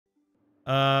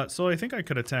So I think I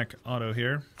could attack Otto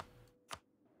here.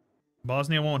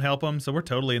 Bosnia won't help him, so we're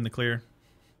totally in the clear.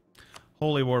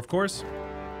 Holy War, of course.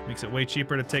 Makes it way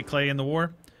cheaper to take Clay in the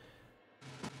war.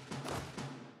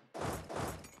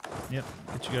 Yep,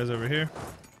 get you guys over here.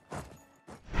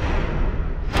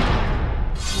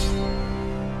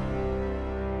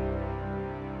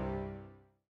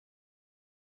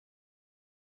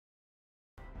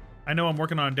 I know I'm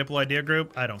working on a Diplo idea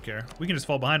group. I don't care. We can just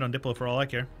fall behind on Diplo for all I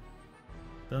care.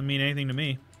 Doesn't mean anything to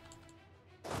me.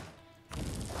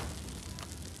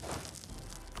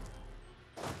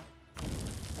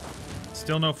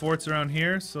 Still no forts around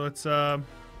here, so it's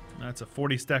that's a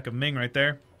 40 stack of Ming right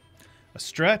there. A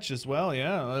stretch as well,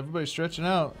 yeah. Everybody's stretching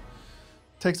out.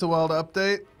 Takes a while to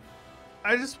update.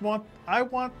 I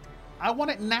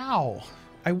want it now.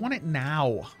 I want it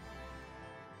now.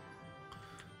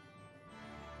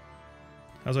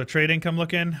 How's our trade income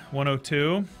looking?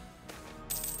 102.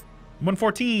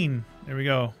 114. There we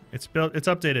go. It's built. It's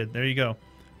updated. There you go.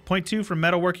 0.2 for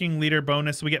metalworking leader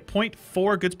bonus. So we get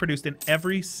 0.4 goods produced in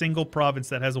every single province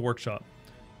that has a workshop,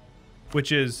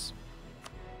 which is,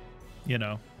 you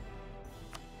know,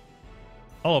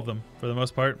 all of them for the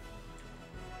most part.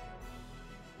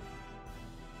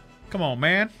 Come on,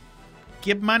 man.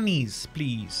 Give monies,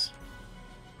 please.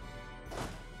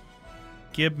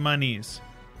 Give monies.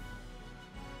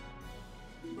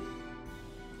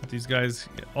 These guys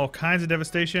get all kinds of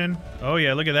devastation. Oh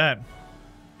yeah, look at that.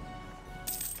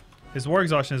 His war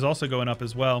exhaustion is also going up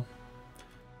as well.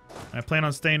 I plan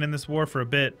on staying in this war for a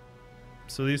bit.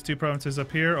 So these two provinces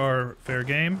up here are fair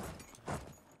game.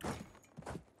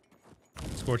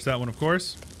 Scorch that one, of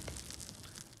course.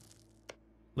 A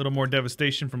little more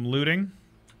devastation from looting.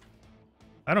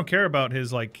 I don't care about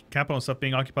his like capital and stuff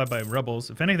being occupied by rebels.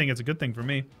 If anything, it's a good thing for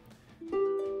me.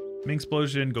 Ming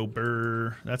explosion, go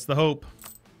brrr. That's the hope.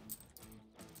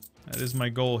 That is my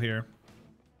goal here.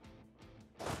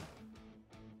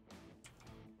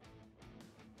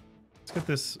 Let's get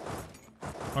this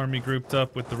army grouped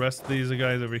up with the rest of these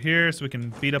guys over here so we can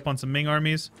beat up on some Ming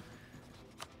armies.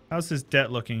 How's his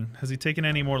debt looking? Has he taken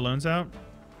any more loans out?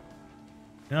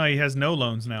 No, he has no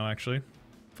loans now, actually.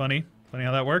 Funny. Funny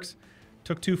how that works.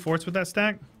 Took 2 forts with that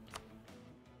stack.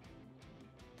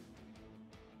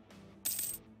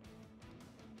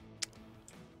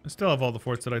 I still have all the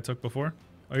forts that I took before.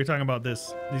 Oh, you're talking about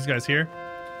this. These guys here?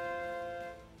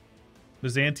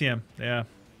 Byzantium. Yeah.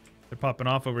 They're popping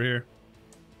off over here.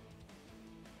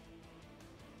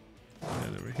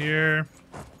 Over here.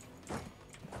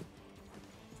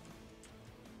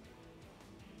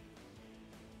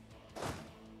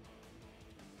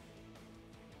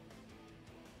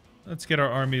 Let's get our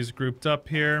armies grouped up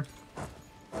here.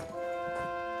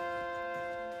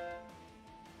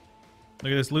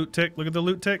 Look at this loot tick. Look at the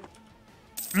loot tick.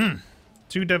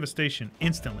 2 devastation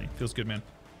instantly. Feels good, man.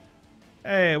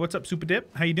 Hey, what's up, Super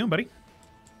Dip? How you doing, buddy?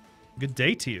 Good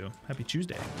day to you. Happy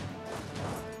Tuesday.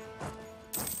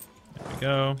 There we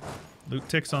go. Loot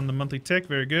ticks on the monthly tick.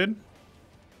 Very good.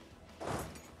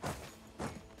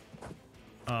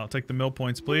 I'll take the mill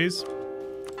points, please.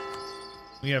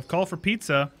 We have call for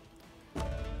pizza.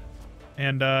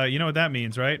 And you know what that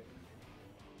means, right? It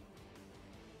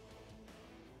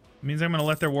means I'm going to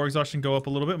let their war exhaustion go up a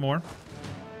little bit more.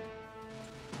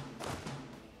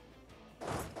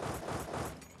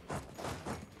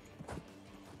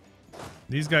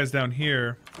 These guys down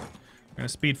here are going to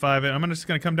speed 5 it. I'm just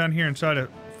going to come down here and try to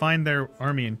find their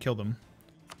army and kill them.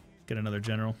 Get another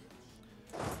general.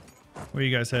 Where are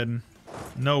you guys heading?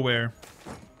 Nowhere.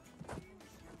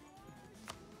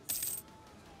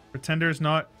 Pretenders,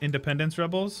 not independence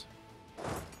rebels?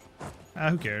 Ah,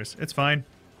 who cares? It's fine.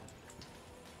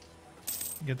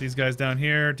 Get these guys down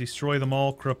here, destroy them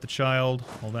all, corrupt the child,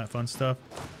 all that fun stuff.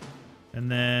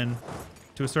 And then,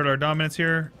 to assert our dominance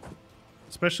here,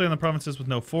 especially in the provinces with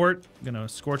no fort, I'm gonna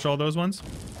scorch all those ones.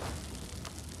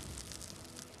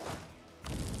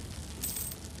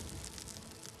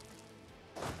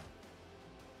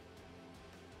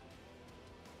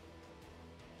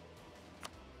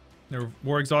 Their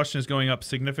war exhaustion is going up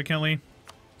significantly.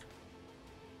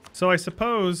 So I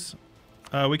suppose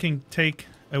we can take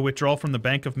a withdrawal from the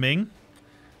Bank of Ming.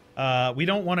 We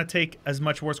don't want to take as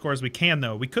much war score as we can,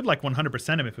 though. We could like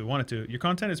 100% him if we wanted to. Your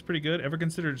content is pretty good. Ever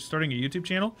considered starting a YouTube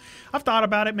channel? I've thought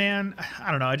about it, man. I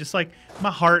don't know. I just like,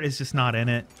 my heart is just not in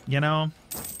it, you know?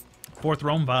 Fourth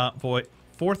Rome vibe,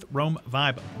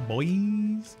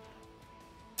 boys.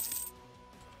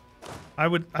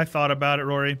 I thought about it,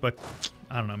 Rory, but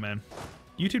I don't know, man.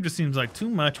 YouTube just seems like too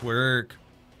much work.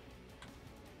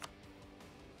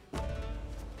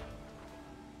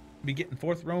 Be getting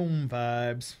Fourth Rome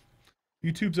vibes.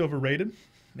 YouTube's overrated.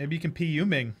 Maybe you can PU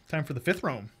Ming. Time for the 5th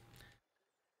Rome.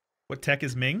 What tech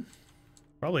is Ming?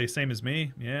 Probably the same as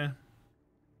me. Yeah.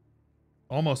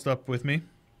 Almost up with me.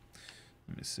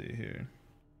 Let me see here.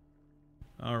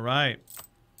 All right.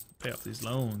 Pay off these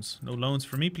loans. No loans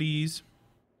for me, please.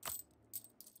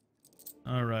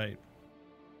 All right.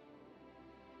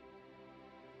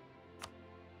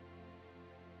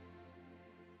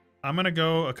 I'm going to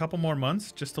go a couple more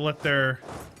months just to let their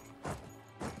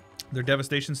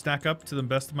devastation stack up to the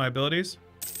best of my abilities.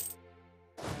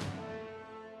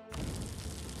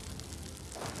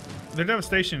 Their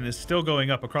devastation is still going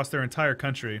up across their entire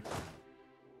country.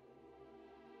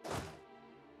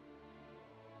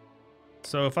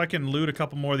 So if I can loot a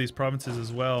couple more of these provinces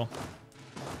as well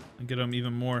and get them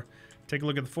even more. Take a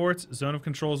look at the forts. Zone of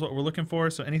control is what we're looking for.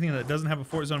 So anything that doesn't have a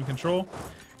fort zone of control,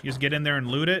 you just get in there and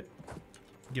loot it.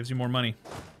 It gives you more money.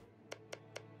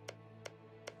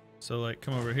 So like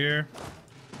come over here.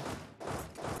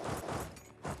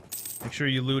 Make sure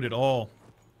you loot it all.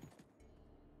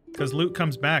 Because loot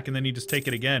comes back and then you just take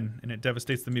it again and it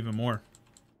devastates them even more.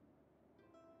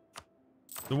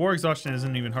 The war exhaustion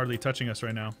isn't even hardly touching us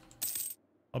right now.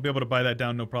 I'll be able to buy that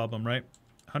down no problem, right?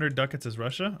 100 ducats is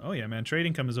Russia? Oh yeah, man. Trade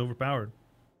income is overpowered.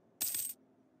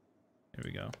 Here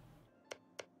we go.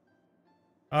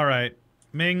 Alright.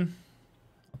 Ming.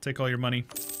 I'll take all your money.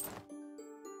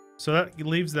 So that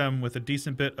leaves them with a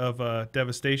decent bit of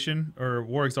devastation or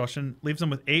war exhaustion. Leaves them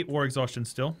with 8 war exhaustion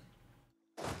still.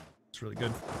 It's really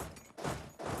good.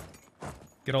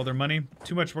 Get all their money.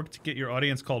 Too much work to get your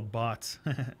audience called bots.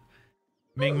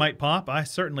 Ming might pop? I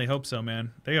certainly hope so,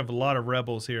 man. They have a lot of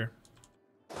rebels here.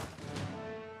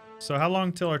 So how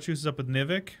long till our truce is up with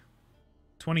Nivik?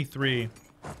 23.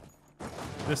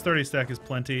 This 30 stack is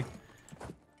plenty.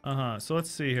 So let's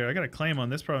see here. I got a claim on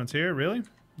this province here. Really?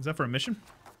 Is that for a mission?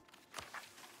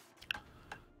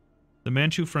 The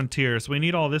Manchu frontier. So we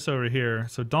need all this over here.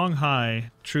 So Donghai,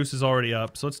 truce is already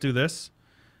up. So let's do this.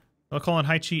 I'll call in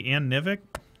Haichi and Nivik.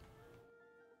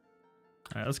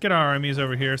 Alright, let's get our armies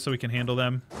over here so we can handle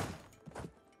them.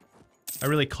 I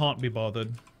really can't be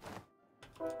bothered.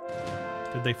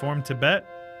 Did they form Tibet?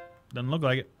 Doesn't look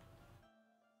like it.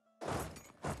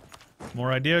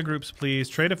 More idea groups, please.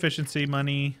 Trade efficiency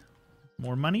money.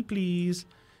 More money, please.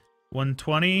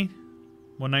 120.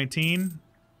 119.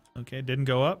 Okay, didn't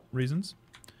go up. Reasons.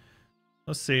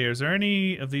 Let's see. Is there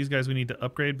any of these guys we need to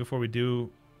upgrade before we do?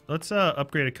 Let's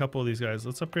upgrade a couple of these guys.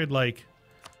 Let's upgrade like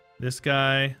this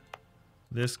guy.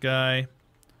 This guy.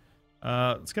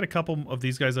 Let's get a couple of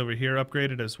these guys over here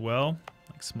upgraded as well.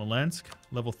 Like Smolensk,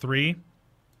 level 3.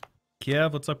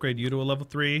 Kiev, let's upgrade you to a level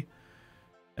 3.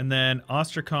 And then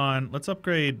Ostrakhan, let's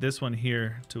upgrade this one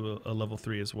here to a level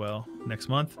 3 as well next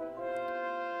month.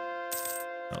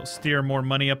 I'll steer more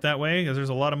money up that way because there's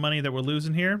a lot of money that we're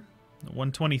losing here.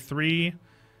 123,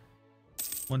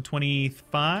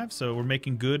 125, so we're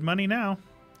making good money now.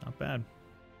 Not bad.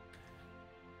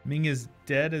 Ming is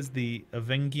dead as the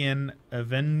Angevin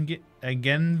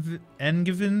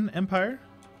Empire.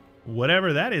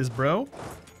 Whatever that is, bro.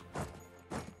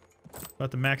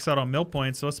 About to max out on mill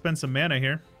points, so let's spend some mana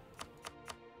here.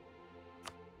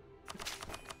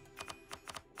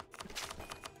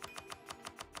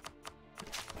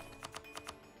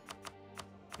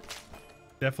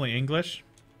 Definitely English.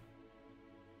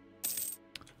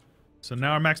 So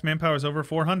now our max manpower is over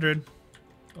 400.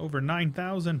 Over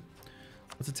 9,000.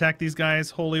 Let's attack these guys.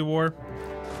 Holy War.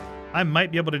 I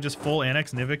might be able to just full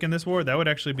annex Nivik in this war. That would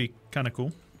actually be kind of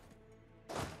cool.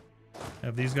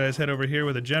 Have these guys head over here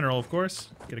with a general, of course.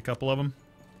 Get a couple of them.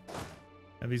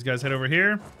 Have these guys head over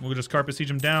here. We'll just carpet siege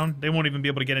them down. They won't even be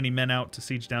able to get any men out to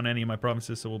siege down any of my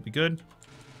provinces, so we'll be good.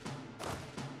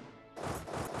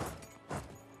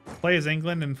 Play as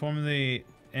England and form the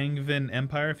Angevin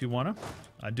Empire if you want to.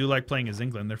 I do like playing as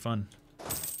England. They're fun.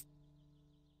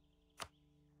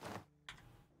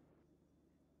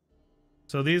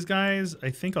 So these guys,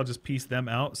 I think I'll just piece them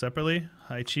out separately.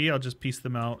 Haichi, I'll just piece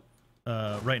them out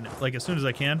right now, like as soon as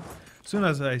I can. As soon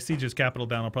as I siege his capital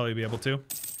down, I'll probably be able to.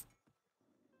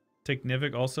 Take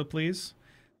Nivik also, please.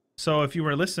 So if you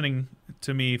were listening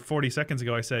to me 40 seconds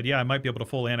ago, I said, yeah, I might be able to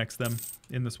full annex them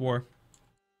in this war.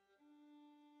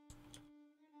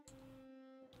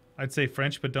 I'd say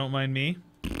French, but don't mind me.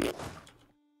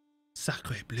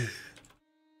 Sacre bleu.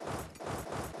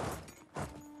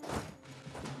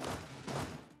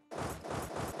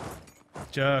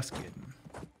 Just kidding.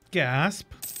 Gasp.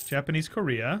 Japanese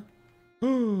Korea.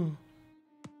 Ooh.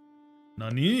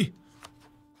 Nani?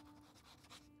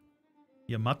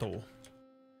 Yamato.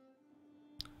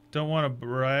 Don't want to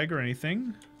brag or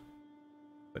anything,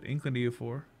 but England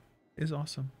EU4 is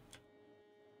awesome.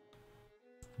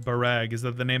 Barag. Is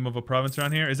that the name of a province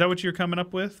around here? Is that what you're coming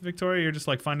up with, Victoria? You're just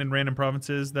like finding random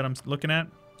provinces that I'm looking at?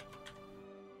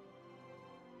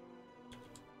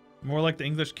 More like the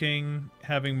English king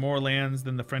having more lands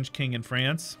than the French king in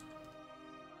France.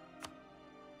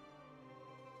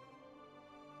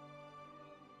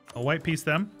 I'll white piece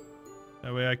them.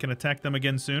 That way I can attack them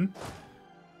again soon.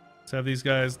 Let's have these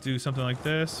guys do something like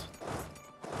this.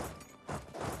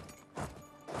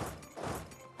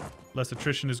 Less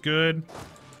attrition is good.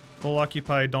 Full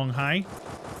occupy Donghai.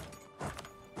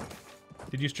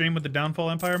 Did you stream with the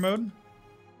Downfall Empire mode?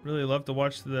 Really love to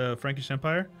watch the Frankish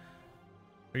Empire.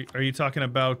 Are you talking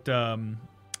about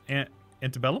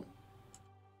Antebellum?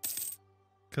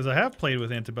 Because I have played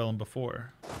with Antebellum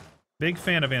before. Big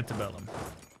fan of Antebellum.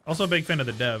 Also a big fan of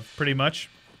the dev, pretty much.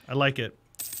 I like it.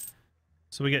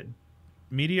 So we get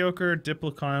mediocre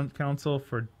Diplo Council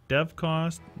for dev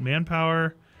cost,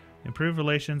 manpower, improved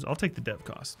relations. I'll take the dev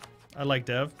cost. I like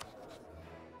dev.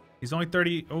 He's only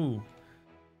 30. Oh.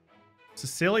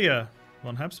 Cecilia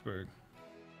von Habsburg.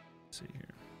 Let's see here.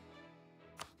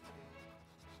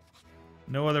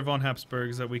 No other von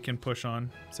Habsburgs that we can push on,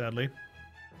 sadly.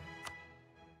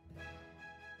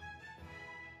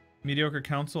 Mediocre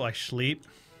council, I sleep.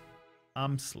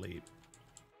 I'm sleep.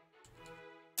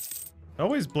 It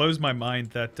always blows my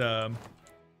mind that,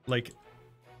 like,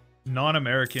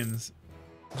 non-Americans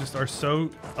just are so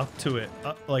up to it,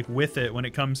 like, with it when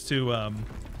it comes to,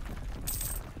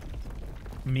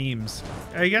 memes.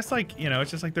 I guess, like, you know,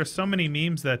 it's just like there's so many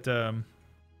memes that,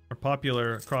 are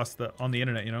popular across on the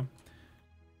internet, you know?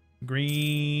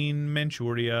 Green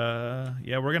Manchuria.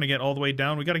 Yeah, we're gonna get all the way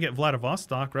down. We gotta get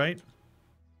Vladivostok, right?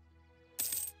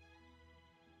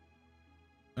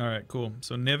 Alright, cool.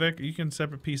 So Nivik, you can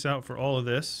separate piece out for all of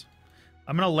this.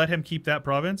 I'm gonna let him keep that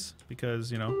province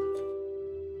because, you know,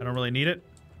 I don't really need it.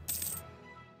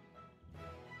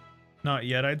 Not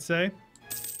yet, I'd say.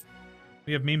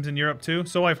 We have memes in Europe too,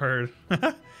 so I've heard.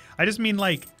 I just mean,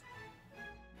 like,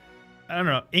 I don't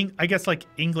know. I guess, like,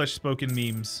 English spoken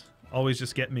memes always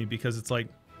just get me because it's like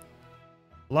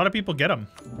a lot of people get them.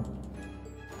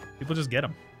 People just get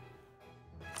them.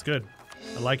 It's good.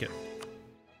 I like it.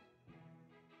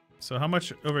 So how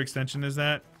much overextension is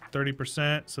that?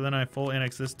 30%. So then I full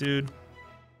annex this dude.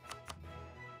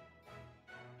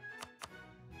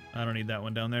 I don't need that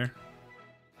one down there.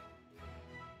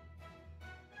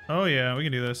 Oh yeah, we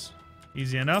can do this.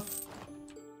 Easy enough.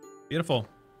 Beautiful.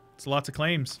 It's lots of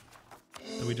claims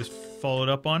that we just followed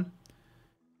up on.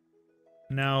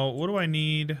 Now, what do I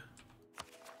need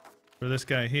for this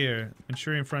guy here?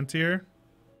 Manchurian Frontier?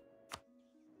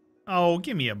 Oh,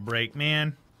 give me a break,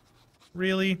 man.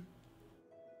 Really?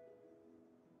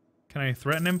 Can I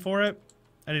threaten him for it?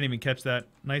 I didn't even catch that.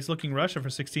 Nice looking Russia for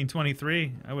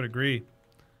 1623. I would agree.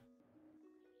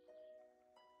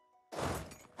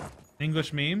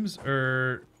 English memes?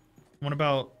 Or what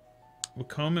about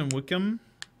Wickham and Wickham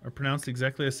are pronounced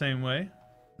exactly the same way?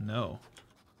 No.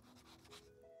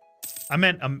 I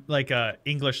meant like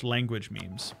English language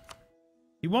memes.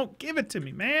 He won't give it to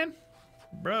me, man.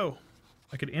 Bro,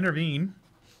 I could intervene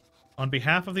on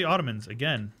behalf of the Ottomans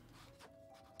again.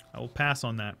 I will pass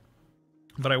on that.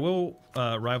 But I will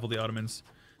rival the Ottomans,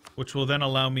 which will then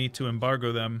allow me to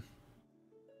embargo them.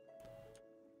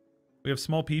 We have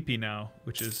small PP now,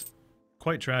 which is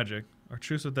quite tragic. Our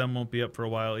truce with them won't be up for a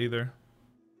while either.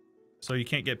 So you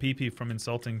can't get PP from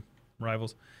insulting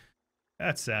rivals.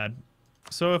 That's sad.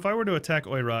 So if I were to attack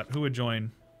Oirat, who would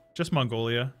join? Just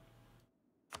Mongolia.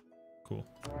 Cool.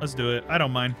 Let's do it. I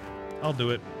don't mind. I'll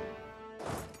do it.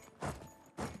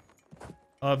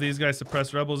 I'll have these guys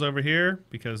suppress rebels over here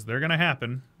because they're going to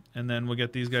happen. And then we'll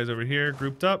get these guys over here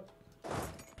grouped up.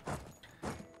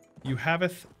 You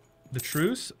haveth the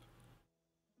truce.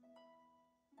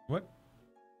 What?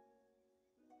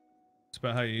 It's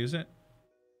about how you use it.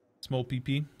 Small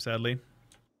PP, sadly.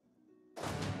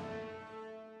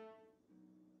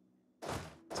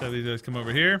 Let's have these guys come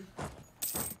over here.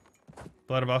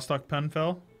 Vladivostok pen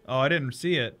fell. Oh, I didn't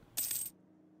see it.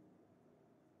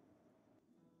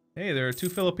 Hey, there are two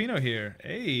Filipino here.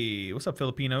 Hey, what's up,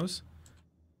 Filipinos?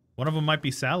 One of them might be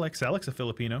Salek. Salek's a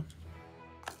Filipino.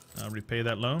 I'll repay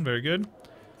that loan. Very good.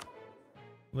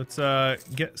 Let's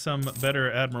get some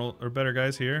better admiral or better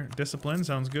guys here. Discipline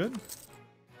sounds good.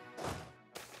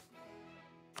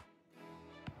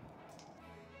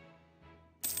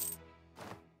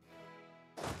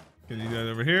 Get these guys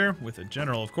over here with a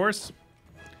general, of course.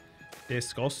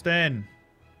 Disgusting.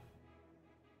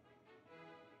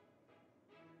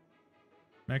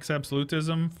 Max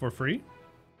absolutism for free?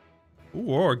 Ooh,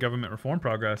 or government reform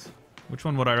progress. Which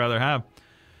one would I rather have?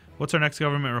 What's our next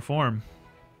government reform?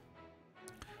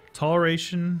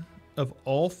 Toleration of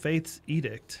all faiths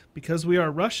edict. Because we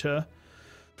are Russia,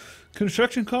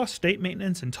 construction costs, state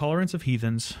maintenance, and tolerance of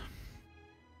heathens.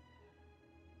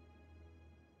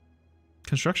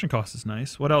 Construction cost is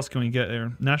nice. What else can we get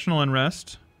there? National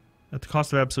unrest at the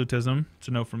cost of absolutism. It's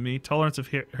a no from me. Tolerance of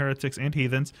heretics and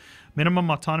heathens.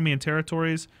 Minimum autonomy in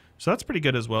territories. So that's pretty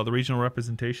good as well. The regional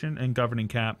representation and governing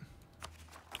cap.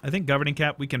 I think governing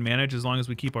cap we can manage as long as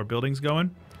we keep our buildings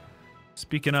going.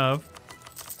 Speaking of,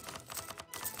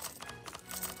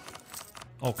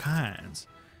 all kinds.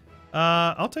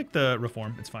 I'll take the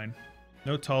reform. It's fine.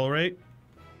 No tolerate.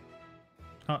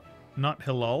 Not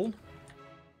halal.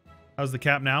 How's the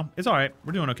cap now? It's all right.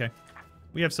 We're doing okay.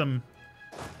 We have some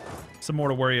more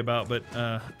to worry about, but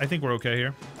I think we're okay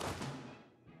here.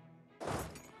 Do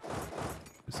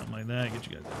something like that. Get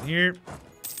you guys in here.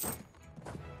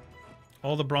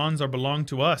 All the bronze are belong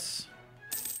to us.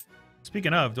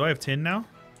 Speaking of, do I have tin now?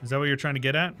 Is that what you're trying to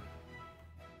get at?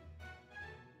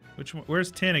 Which one?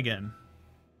 Where's tin again?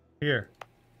 Here.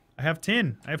 I have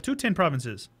tin. I have 2 tin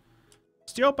provinces.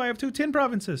 Stiop, I have 2 tin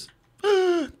provinces.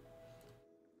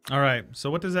 All right.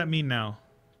 So what does that mean now?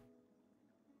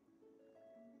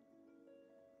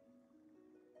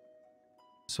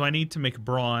 So I need to make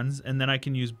bronze, and then I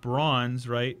can use bronze,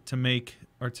 right, to make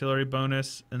artillery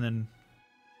bonus, and then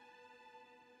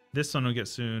this one will get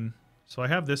soon. So I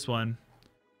have this one.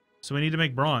 So we need to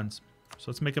make bronze. So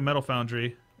let's make a metal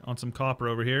foundry on some copper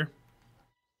over here.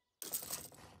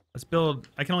 Let's build.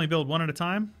 I can only build 1 at a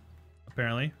time,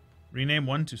 apparently. Rename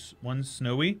 1 to 1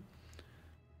 Snowy.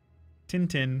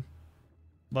 Tintin.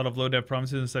 A lot of low dev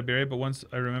provinces in Siberia, but once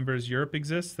I remember as Europe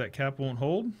exists, that cap won't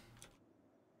hold.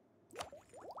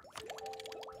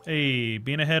 Hey,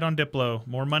 being ahead on Diplo.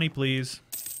 More money, please.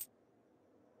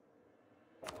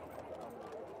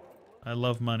 I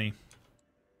love money.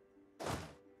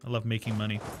 I love making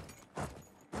money.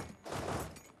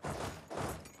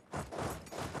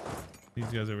 These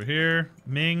guys over here.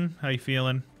 Ming, how you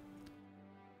feeling?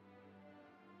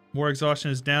 War exhaustion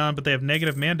is down, but they have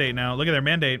negative mandate now. Look at their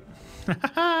mandate.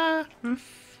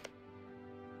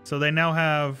 So they now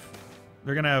have...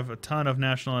 They're going to have a ton of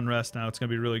national unrest now. It's going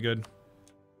to be really good.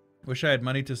 Wish I had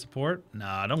money to support.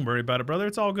 Nah, don't worry about it, brother.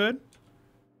 It's all good.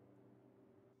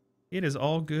 It is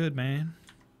all good, man.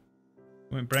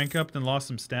 Went bankrupt and lost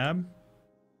some stab.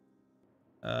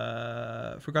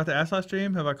 Forgot to ask last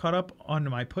stream. Have I caught up on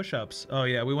my push-ups? Oh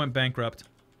yeah, we went bankrupt.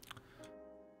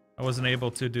 I wasn't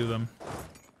able to do them.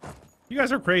 You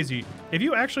guys are crazy. If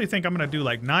you actually think I'm gonna do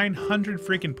like 900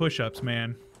 freaking push-ups,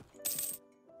 man.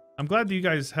 I'm glad that you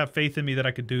guys have faith in me that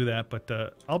I could do that, but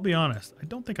I'll be honest. I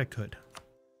don't think I could.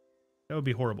 That would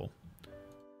be horrible.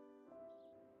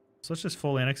 So let's just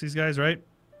full annex these guys, right?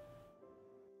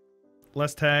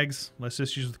 Less tags, less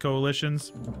issues with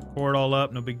coalitions. Pour it all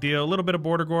up, no big deal. A little bit of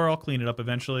border gore, I'll clean it up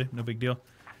eventually, no big deal.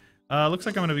 Looks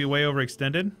like I'm going to be way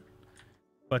overextended.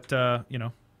 But, you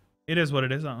know, it is what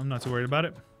it is. I'm not too worried about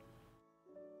it.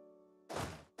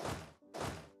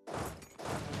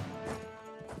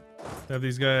 Have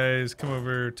these guys come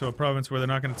over to a province where they're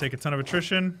not going to take a ton of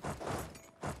attrition.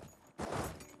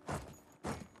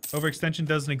 Overextension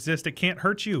doesn't exist. It can't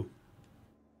hurt you.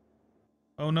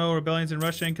 Oh no, rebellions in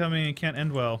Russia incoming and can't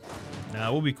end well.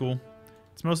 Nah, we'll be cool.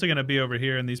 It's mostly going to be over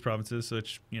here in these provinces,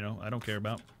 which, you know, I don't care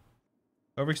about.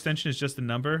 Overextension is just a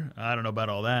number. I don't know about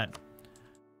all that.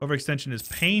 Overextension is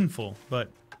painful, but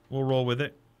we'll roll with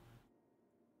it.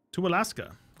 To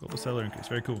Alaska. Global settler increase.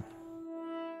 Very cool.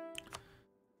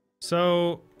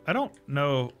 So, I don't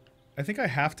know. I think I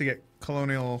have to get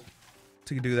colonial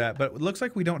to do that, but it looks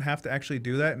like we don't have to actually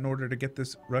do that in order to get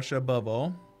this Russia above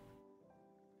all.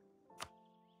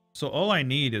 So all I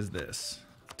need is this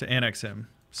to annex him.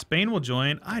 Spain will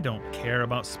join. I don't care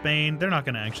about Spain. They're not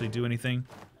going to actually do anything.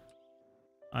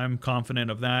 I'm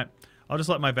confident of that. I'll just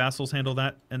let my vassals handle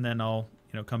that, and then I'll,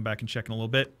 you know, come back and check in a little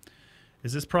bit.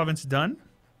 Is this province done?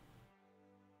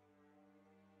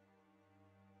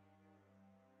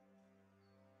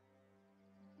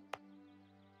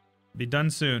 Be done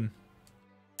soon.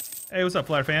 Hey, what's up,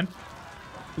 Flyer fan?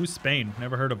 Who's Spain?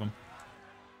 Never heard of them.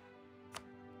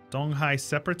 Donghai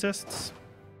separatists?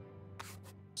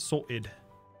 Sorted.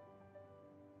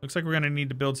 Looks like we're going to need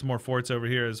to build some more forts over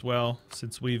here as well,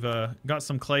 since we've got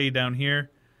some clay down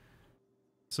here.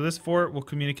 So this fort will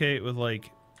communicate with, like,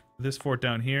 this fort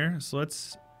down here. So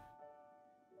let's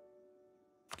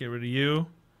get rid of you.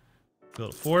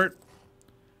 Build a fort.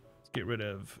 Let's get rid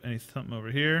of something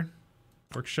over here.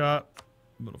 Workshop.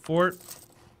 Build a fort.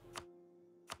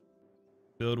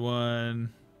 Build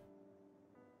one.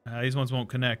 These ones won't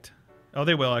connect. Oh,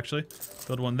 they will, actually.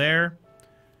 Build one there.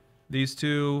 These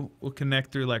two will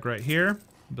connect through, like, right here.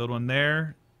 Build one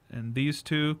there. and these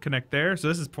two connect there. So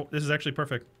this is actually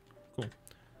perfect. Cool.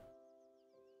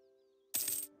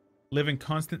 Live in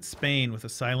constant Spain with a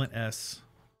silent S.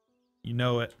 You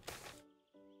know it.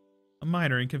 A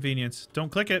minor inconvenience.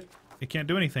 Don't click it. It can't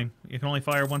do anything. It can only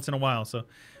fire once in a while. So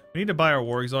we need to buy our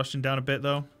war exhaustion down a bit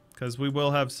though, because we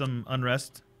will have some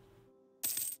unrest.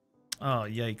 Oh,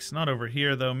 yikes. Not over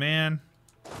here though, man.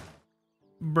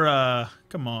 Bruh.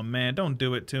 Come on, man. Don't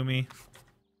do it to me.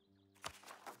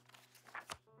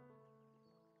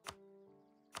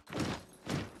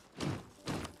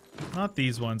 Not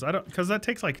these ones. I don't, because that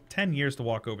takes like 10 years to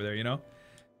walk over there, you know?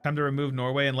 Time to remove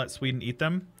Norway and let Sweden eat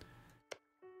them.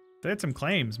 They had some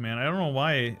claims, man. I don't know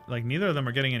why. Like, neither of them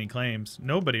are getting any claims.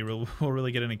 Nobody will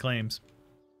really get any claims.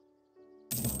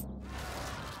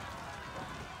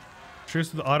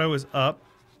 Truce with Otto is up.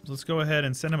 So let's go ahead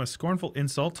and send him a scornful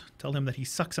insult. Tell him that he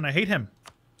sucks and I hate him.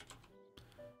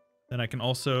 Then I can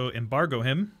also embargo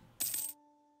him.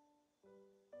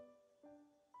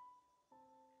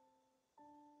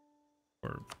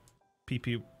 For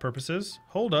PP purposes.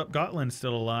 Hold up, Gotland's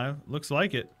still alive. Looks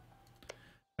like it.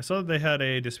 I saw that they had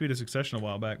a dispute of succession a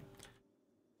while back.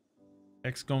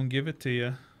 X gonna give it to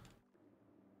you.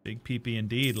 Big PP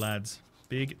indeed, lads.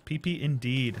 Big PP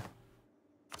indeed.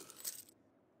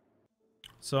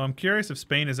 So I'm curious if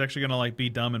Spain is actually gonna like be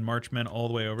dumb and march men all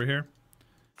the way over here.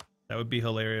 That would be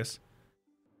hilarious.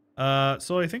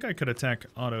 So I think I could attack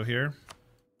Otto here.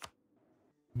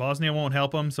 Bosnia won't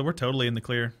help him, so we're totally in the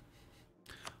clear.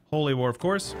 Holy War, of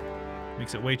course.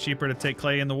 Makes it way cheaper to take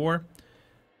Clay in the war.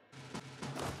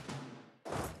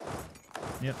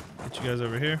 Yep, get you guys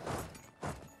over here.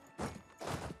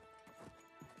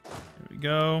 There we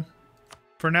go.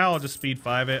 For now, I'll just speed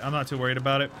 5 it. I'm not too worried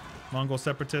about it. Mongol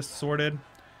separatists sorted.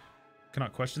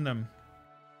 Cannot question them.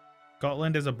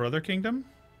 Gotland is a brother kingdom?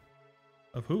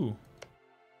 Of who?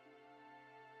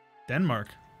 Denmark.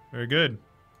 Very good.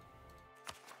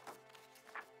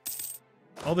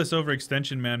 All this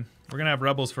overextension, man. We're gonna have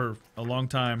rebels for a long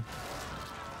time.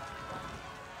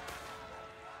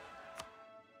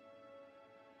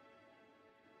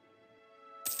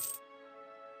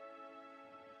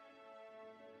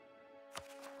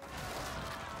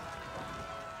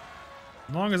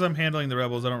 As long as I'm handling the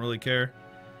rebels, I don't really care.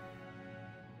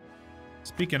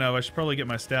 Speaking of, I should probably get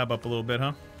my stab up a little bit,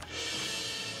 huh?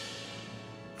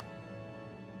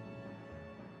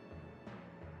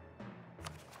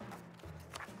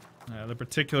 The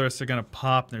particularists are gonna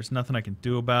pop. There's nothing I can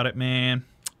do about it, man.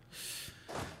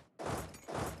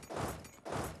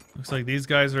 Looks like these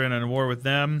guys are in a war with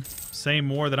them. Same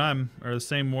war that I'm, or the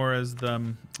same war as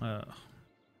the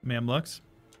Mamluks.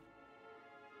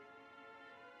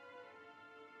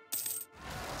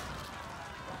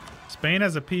 Spain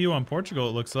has a PU on Portugal,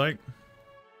 it looks like.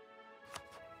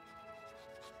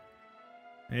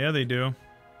 Yeah, they do.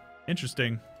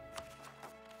 Interesting.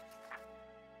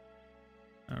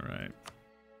 Alright.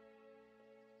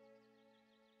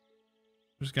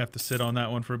 I'm just gonna have to sit on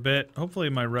that one for a bit. Hopefully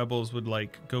my rebels would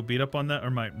like go beat up on that,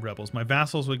 or my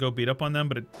vassals would go beat up on them,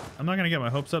 but I'm not gonna get my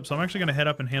hopes up, so I'm actually gonna head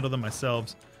up and handle them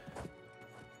myself.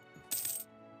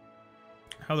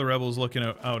 How are the rebels looking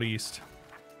out east?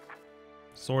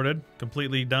 Sorted.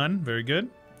 Completely done. Very good.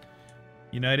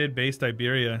 United based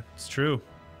Iberia. It's true.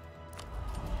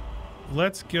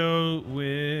 Let's go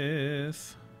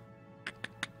with...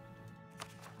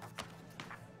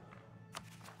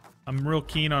 I'm real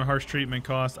keen on harsh treatment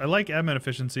cost. I like admin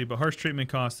efficiency, but harsh treatment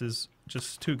cost is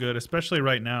just too good, especially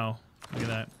right now. Look at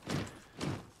that.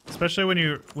 Especially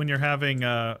when you're having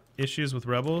issues with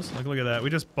rebels. Like, look at that. We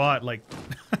just bought like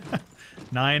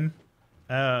 9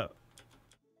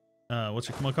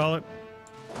 whatchamacallit?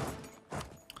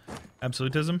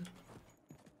 Absolutism.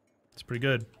 It's pretty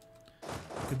good.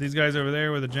 Get these guys over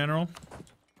there with a general.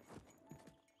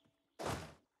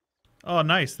 Oh,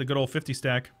 nice. The good old 50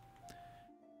 stack.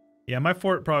 Yeah, my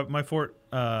forts are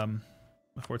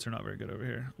not very good over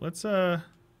here. Let's get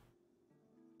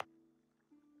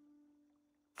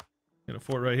a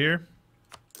fort right here.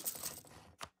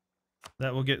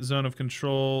 That will get zone of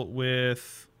control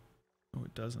with... Oh,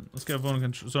 it doesn't. Let's get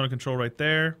a zone of control right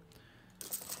there.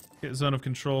 Get zone of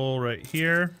control right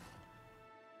here.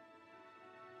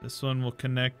 This one will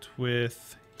connect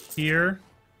with here.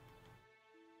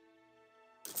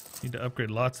 Need to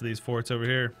upgrade lots of these forts over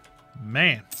here.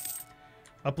 Man.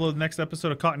 Upload the next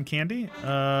episode of Cotton Candy.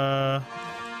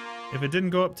 If it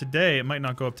didn't go up today, it might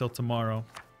not go up till tomorrow.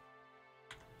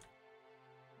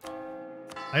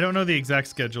 I don't know the exact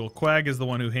schedule. Quag is the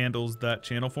one who handles that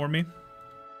channel for me.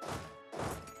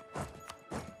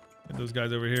 Get those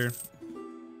guys over here.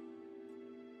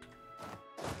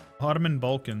 Ottoman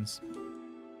Balkans.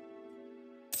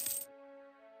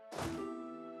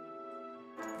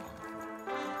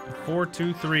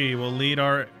 423 will lead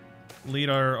our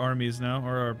armies now,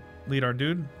 or lead our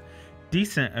dude.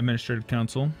 Decent administrative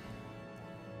council.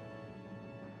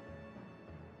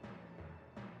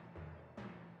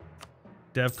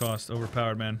 Dev cost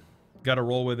overpowered, man. Got to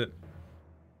roll with it.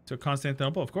 So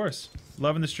Constantinople, of course.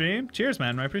 Loving the stream. Cheers,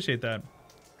 man. I appreciate that.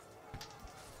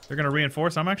 They're going to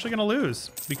reinforce. I'm actually going to lose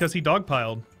because he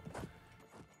dogpiled.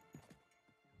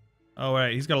 Oh,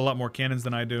 right. He's got a lot more cannons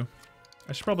than I do.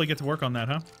 I should probably get to work on that,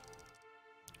 huh?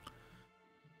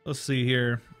 Let's see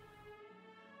here.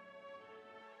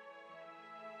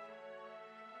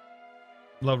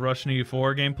 Love Russian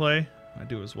EU4 gameplay. I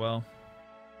do as well.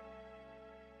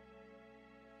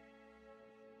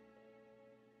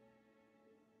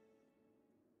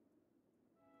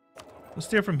 Let's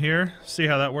steer from here. See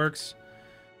how that works.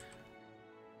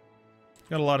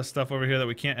 Got a lot of stuff over here that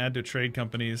we can't add to trade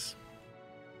companies.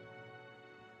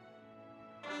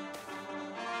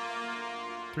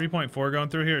 3.4 going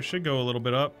through here. It should go a little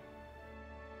bit up.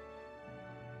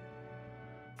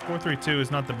 432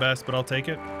 is not the best, but I'll take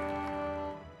it.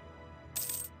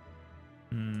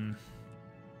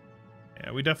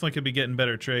 Yeah, we definitely could be getting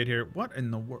better trade here. What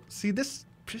in the world? See, this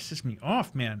pisses me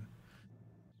off, man.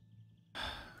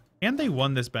 And they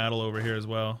won this battle over here as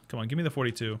well. Come on, give me the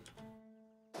 42.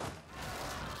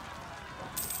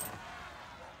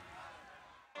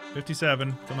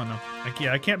 $57. Come on now.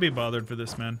 I can't be bothered for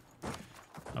this, man.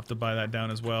 I'll have to buy that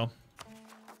down as well.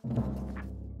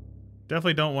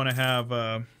 Definitely don't want to have,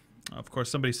 of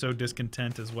course, somebody so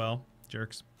discontent as well.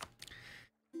 Jerks.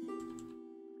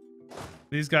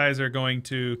 These guys are going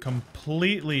to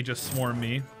completely just swarm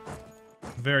me.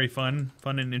 Very fun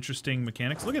and interesting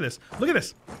mechanics. Look at this. Look at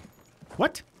this.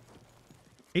 What?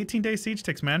 18-day siege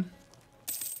ticks, man.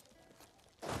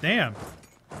 Damn.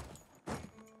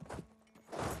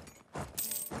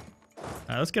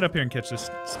 Let's get up here and catch this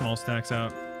small stacks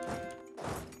out.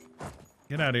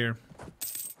 Get out of here.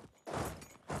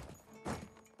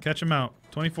 Catch him out.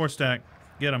 24 stack.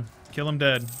 Get him. Kill him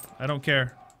dead. I don't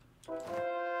care.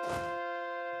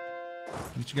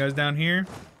 Get you guys down here.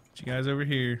 Get you guys over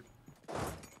here.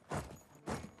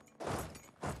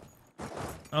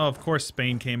 Oh, of course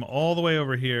Spain came all the way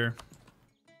over here.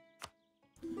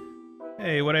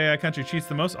 Hey, what AI country cheats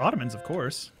the most? Ottomans, of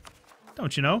course.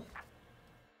 Don't you know?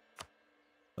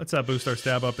 Let's boost our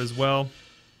stab up as well.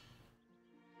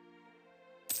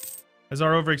 As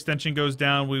our overextension goes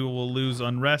down, we will lose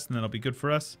unrest, and that'll be good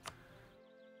for us.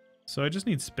 So I just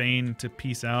need Spain to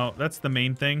peace out. That's the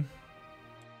main thing.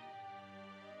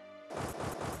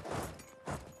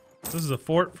 This is a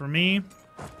fort for me.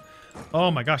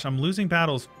 Oh my gosh, I'm losing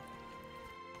battles.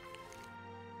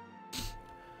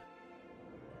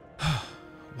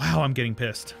 Wow, I'm getting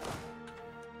pissed.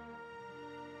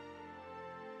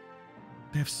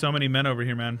 They have so many men over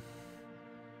here, man.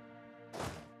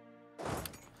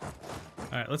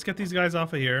 Alright, let's get these guys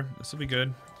off of here. This will be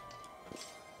good.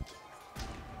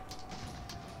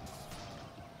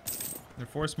 They're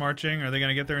forced marching. Are they going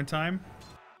to get there in time?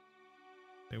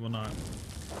 They will not.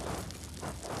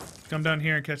 Come down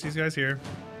here and catch these guys here.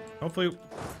 Hopefully...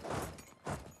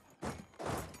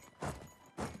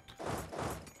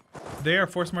 They are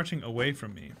forced marching away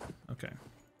from me. Okay.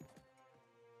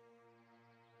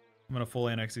 I'm gonna full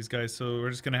annex these guys, so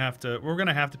we're just gonna have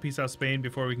to peace out Spain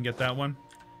before we can get that one.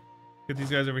 Get these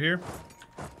guys over here.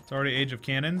 It's already Age of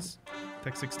Cannons.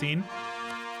 Tech 16.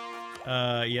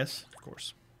 Yes, of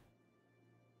course.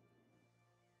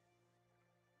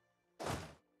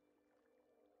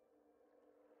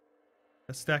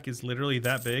 That stack is literally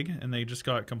that big, and they just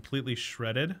got completely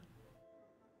shredded.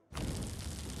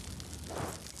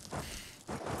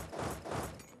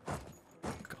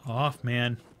 Fuck off,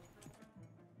 man.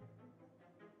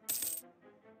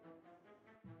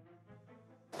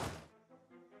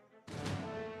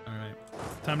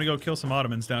 Time to go kill some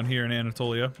Ottomans down here in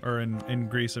Anatolia, or in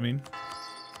Greece, I mean.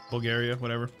 Bulgaria,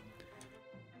 whatever.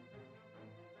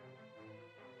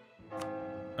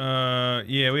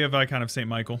 Yeah, we have Icon of St.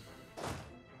 Michael.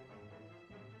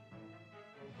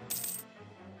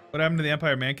 What happened to the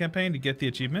Empire Man campaign to get the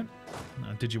achievement?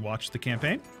 Did you watch the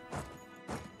campaign?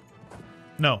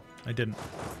 No, I didn't.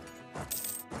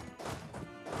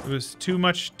 It was too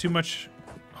much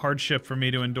hardship for me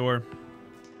to endure.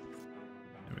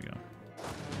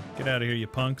 Get out of here, you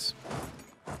punks.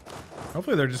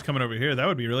 Hopefully they're just coming over here. That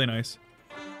would be really nice.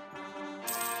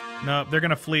 No, they're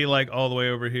gonna flee like all the way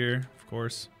over here, of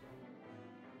course.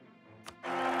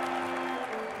 I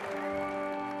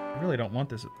really don't want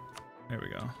this. There we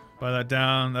go. Buy that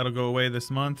down. That'll go away this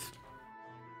month.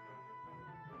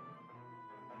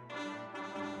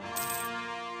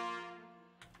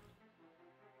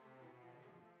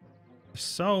 There's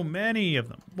so many of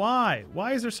them. Why?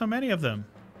 Why is there so many of them?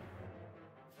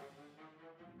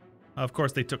 Of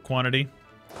course, they took quantity.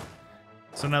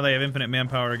 So now they have infinite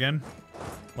manpower again.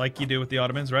 Like you do with the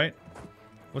Ottomans, right?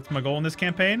 What's my goal in this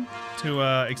campaign?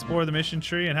 To explore the mission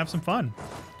tree and have some fun.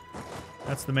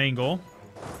 That's the main goal.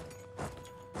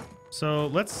 So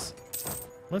let's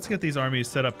get these armies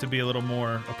set up to be a little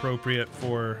more appropriate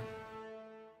for...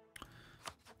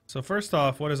 So first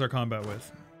off, what is our combat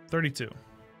with? 32.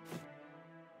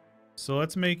 So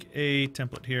let's make a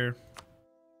template here.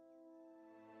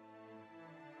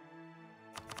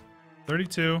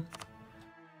 32.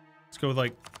 Let's go with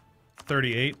like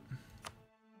 38.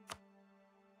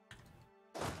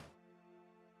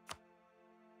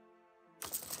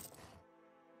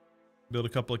 Build a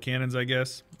couple of cannons, I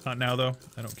guess. Not now, though.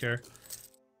 I don't care.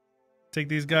 Take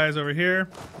these guys over here.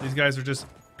 These guys are just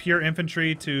pure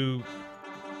infantry to,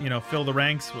 you know, fill the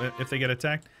ranks if they get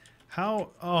attacked.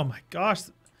 How? Oh my gosh.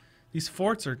 These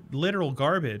forts are literal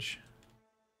garbage.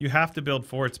 You have to build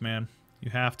forts, man.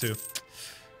 You have to.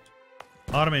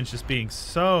 Ottomans just being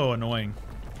so annoying.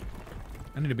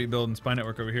 I need to be building spy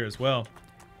network over here as well.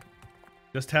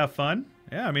 Just have fun.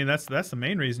 Yeah, I mean, that's the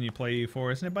main reason you play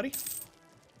EU4, isn't it, buddy?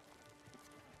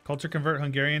 Culture convert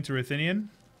Hungarian to Ruthenian.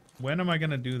 When am I going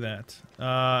to do that?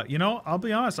 You know, I'll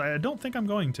be honest. I don't think I'm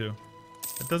going to.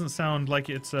 It doesn't sound like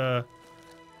it's...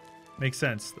 makes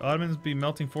sense. The Ottomans be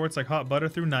melting forts like hot butter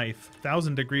through knife.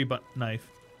 1,000-degree knife.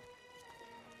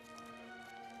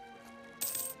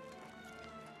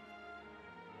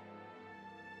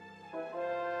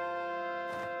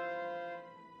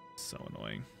 So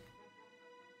annoying.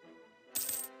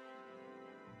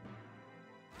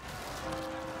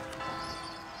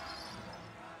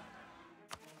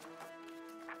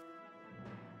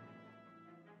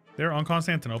 They're on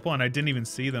Constantinople, and I didn't even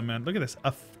see them, man. Look at this.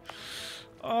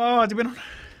 Oh, it's been on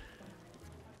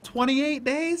 28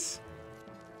 days?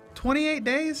 28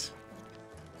 days?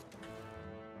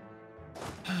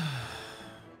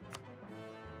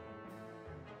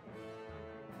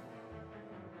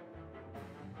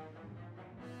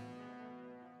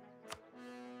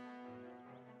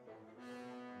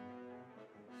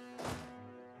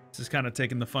 This is kind of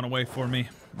taking the fun away for me.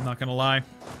 I'm not going to lie.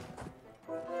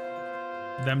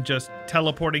 Them just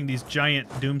teleporting these giant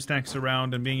doom stacks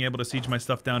around and being able to siege my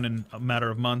stuff down in a matter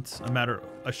of months.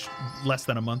 Less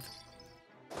than a month.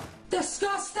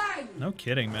 Disgusting! No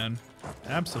kidding, man.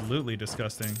 Absolutely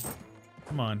disgusting.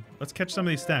 Come on, let's catch some of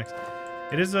these stacks.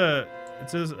 It's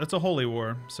a holy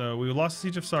war. So we lost the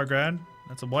siege of Sargrad.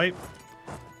 That's a wipe.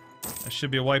 That should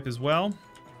be a wipe as well.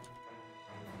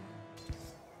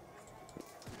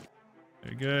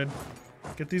 Very good.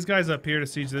 Get these guys up here to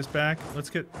siege this back. Let's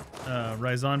get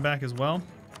Ryzan back as well.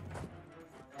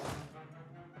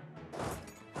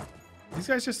 These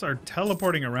guys just are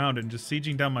teleporting around and just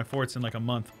sieging down my forts in like a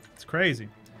month. It's crazy.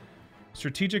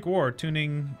 Strategic war,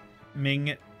 tuning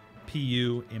Ming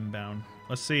PU inbound.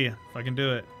 Let's see if I can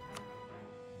do it.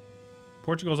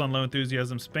 Portugal's on low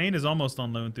enthusiasm. Spain is almost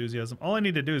on low enthusiasm. All I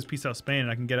need to do is peace out Spain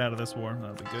and I can get out of this war.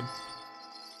 That'll be good.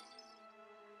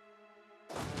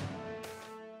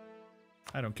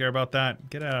 I don't care about that.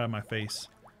 Get out of my face.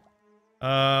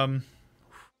 I'm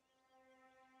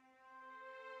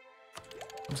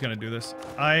just gonna do this.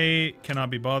 I cannot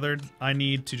be bothered. I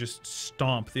need to just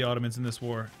stomp the Ottomans in this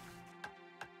war.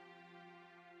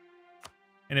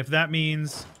 And if that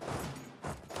means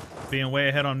being way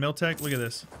ahead on Miltech, look at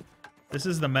this. This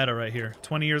is the meta right here.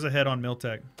 20 years ahead on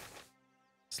Miltech.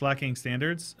 Slacking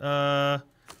standards?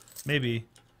 Maybe.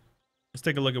 Let's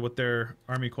take a look at what their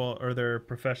army or their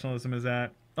professionalism is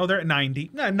at. Oh, they're at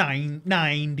 90.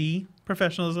 90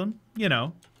 professionalism. You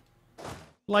know,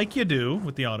 like you do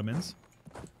with the Ottomans.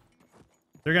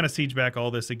 They're gonna siege back all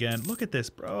this again. Look at this,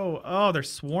 bro. Oh, they're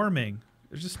swarming.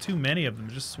 There's just too many of them.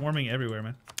 They're just swarming everywhere,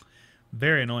 man.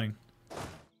 Very annoying.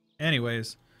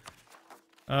 Anyways,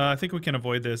 I think we can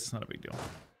avoid this. It's not a big deal.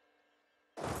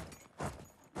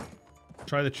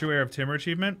 Try the True Heir of Timur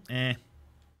achievement.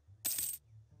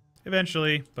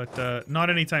 Eventually, but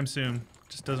not anytime soon.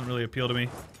 Just doesn't really appeal to me.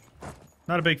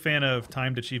 Not a big fan of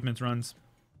timed achievements runs.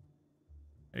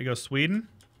 There you go, Sweden.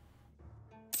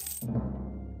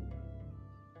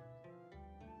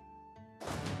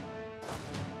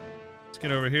 Let's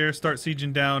get over here, start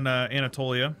sieging down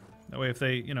Anatolia. That way if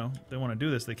they, you know, they want to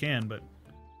do this, they can, but...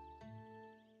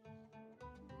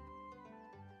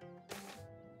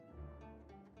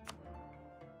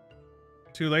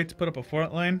 Too late to put up a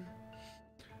front line?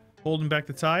 Holding back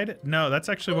the tide? No, that's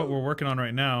actually what we're working on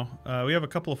right now. We have a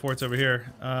couple of forts over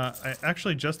here. I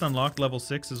actually just unlocked level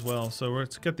 6 as well, so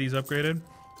let's get these upgraded.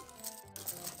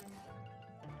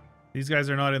 These guys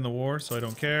are not in the war, so I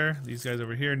don't care. These guys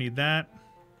over here need that.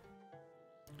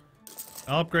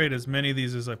 I'll upgrade as many of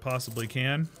these as I possibly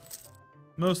can.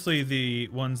 Mostly the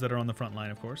ones that are on the front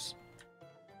line, of course.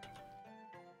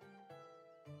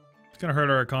 It's gonna hurt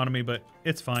our economy, but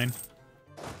it's fine.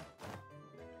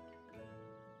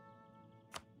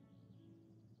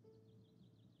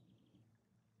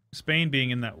 Spain being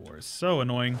in that war is so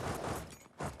annoying.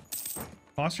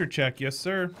 Posture check, yes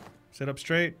sir. Sit up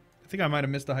straight. I think I might have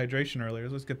missed the hydration earlier.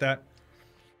 Let's get that.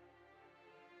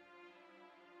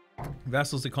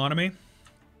 Vassal's economy.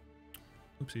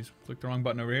 Oopsies, clicked the wrong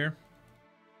button over here.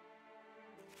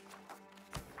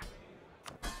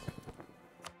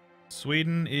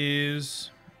 Sweden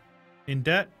is in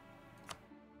debt.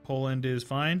 Poland is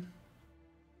fine.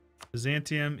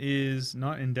 Byzantium is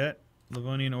not in debt.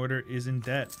 Livonian Order is in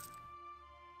debt.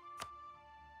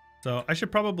 So I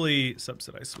should probably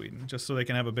subsidize Sweden just so they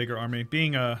can have a bigger army.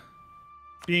 Being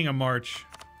a march,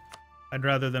 I'd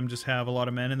rather them just have a lot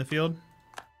of men in the field.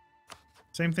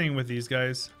 Same thing with these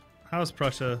guys. How's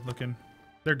Prussia looking?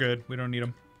 They're good. We don't need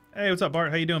them. Hey, what's up, Bart?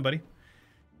 How you doing, buddy?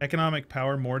 Economic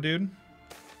power more, dude.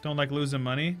 Don't like losing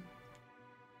money.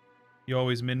 You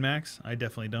always min-max? I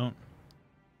definitely don't.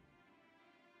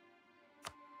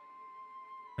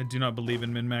 I do not believe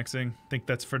in min-maxing. Think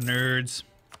that's for nerds.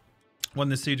 Won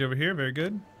this siege over here. Very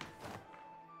good.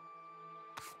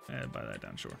 Buy that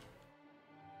down, sure.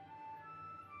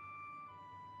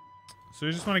 So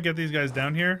we just want to get these guys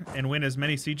down here and win as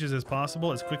many sieges as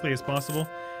possible, as quickly as possible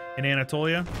in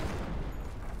Anatolia.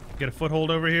 Get a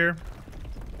foothold over here.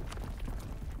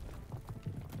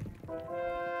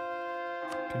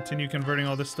 Continue converting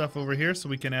all this stuff over here so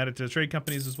we can add it to the trade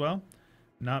companies as well.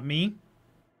 Not me.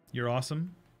 You're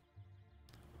awesome.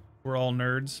 We're all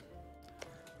nerds.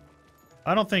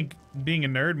 I don't think being a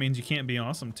nerd means you can't be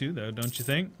awesome too, though, don't you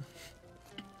think?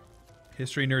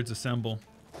 History nerds assemble.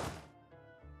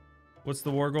 What's the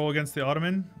war goal against the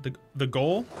Ottoman? The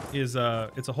goal is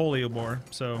it's a holy war,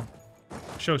 so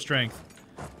show strength.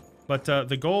 But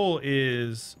the goal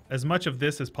is as much of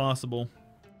this as possible,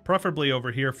 preferably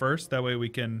over here first. That way we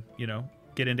can, you know,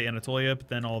 get into Anatolia, but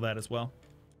then all that as well.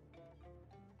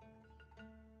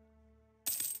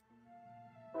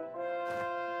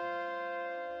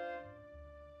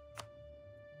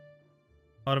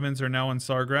 Ottomans are now in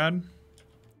Tsargrad,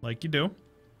 like you do.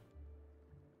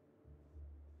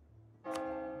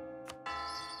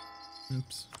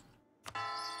 Oops.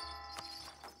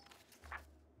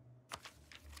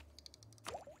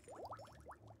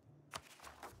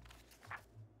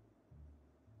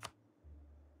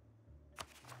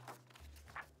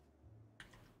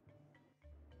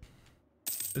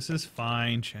 This is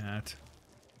fine, chat.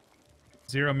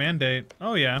 Zero mandate.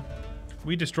 Oh yeah,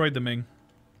 we destroyed the Ming.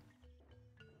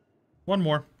 One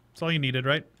more. That's all you needed,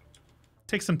 right?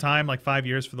 Takes some time, like 5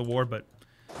 years for the war, but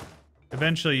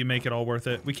eventually you make it all worth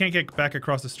it. We can't get back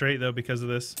across the strait, though, because of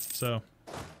this, so...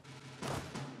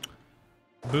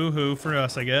 Boo-hoo for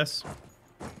us, I guess.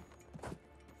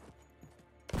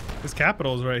 His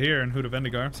capital is right here in Huda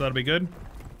Vendigar, so that'll be good.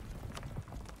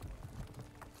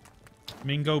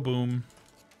 Mingo boom.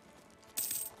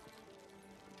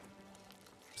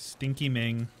 Stinky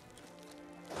Ming.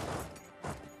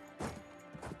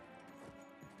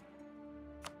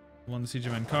 Won the siege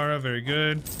of Ankara, very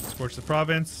good. Scorch the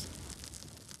province.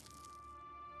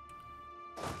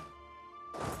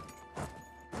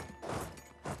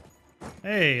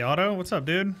 Hey, Otto, what's up,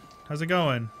 dude? How's it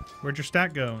going? Where'd your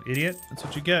stack go, idiot? That's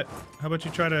what you get. How about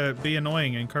you try to be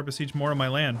annoying and carpet siege more of my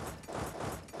land?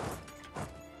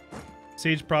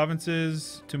 Siege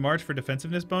provinces to march for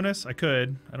defensiveness bonus? I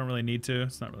could. I don't really need to.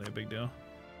 It's not really a big deal.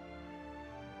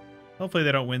 Hopefully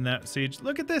they don't win that siege.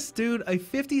 Look at this, dude. A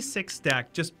 56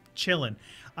 stack just chilling.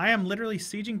 I am literally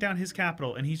sieging down his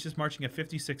capital, and he's just marching a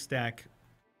 56 stack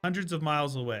hundreds of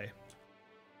miles away.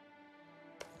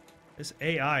 This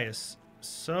AI is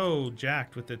so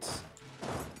jacked with its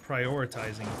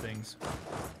prioritizing things.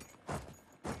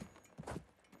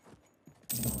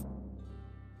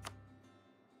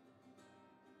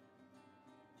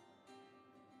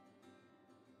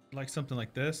 Like something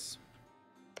like this.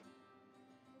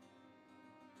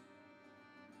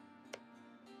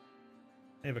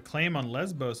 They have a claim on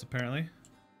Lesbos, apparently.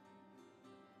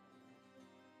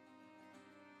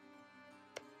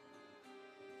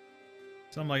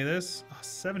 Something like this. Oh,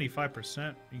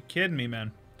 75%. Are you kidding me,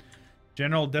 man?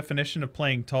 General definition of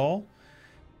playing tall.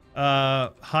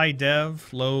 High dev,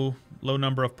 low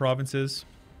number of provinces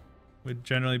would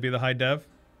generally be the high dev.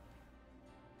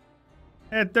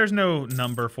 There's no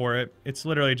number for it. It's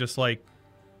literally just like,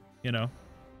 you know.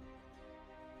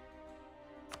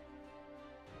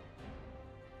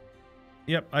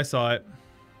 Yep, I saw it.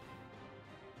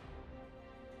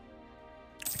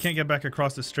 I can't get back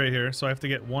across the strait here, so I have to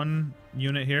get one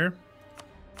unit here.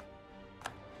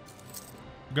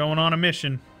 Going on a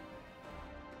mission.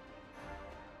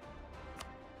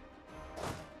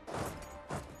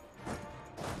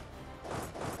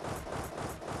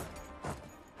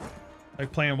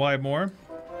 Like playing wide more.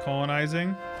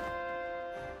 Colonizing.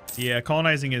 Yeah,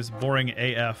 colonizing is boring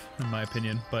AF, in my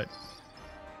opinion, but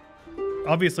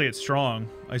obviously it's strong.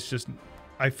 It's just,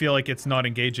 I feel like it's not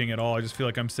engaging at all. I just feel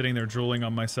like I'm sitting there drooling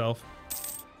on myself.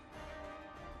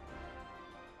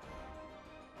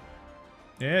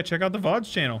 Yeah, check out the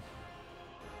VODs channel.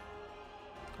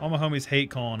 All my homies hate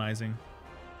colonizing.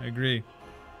 I agree.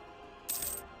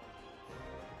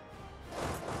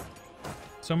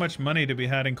 So much money to be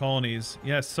had in colonies.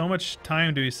 Yes, so much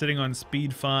time to be sitting on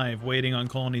speed 5 waiting on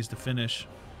colonies to finish.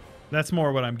 That's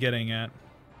more what I'm getting at.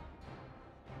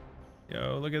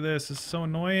 Yo, look at this. This is so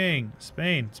annoying.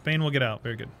 Spain. Spain will get out.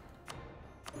 Very good.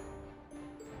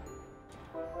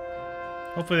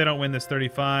 Hopefully they don't win this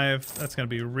 35. That's going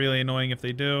to be really annoying if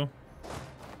they do.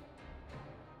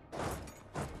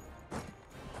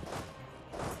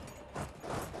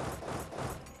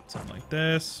 Something like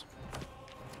this.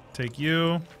 Take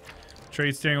you.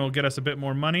 Trade steering will get us a bit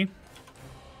more money.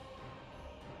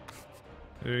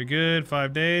 Very good.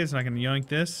 5 days, and I can yoink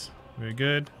this. Very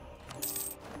good.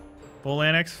 Full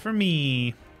annex for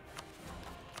me.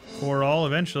 For all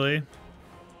eventually.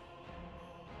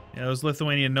 Yeah, those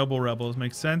Lithuanian noble rebels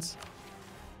makes sense.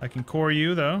 I can core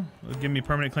you though. It'll give me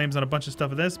permanent claims on a bunch of stuff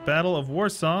of this. Battle of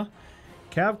Warsaw.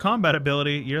 Cav combat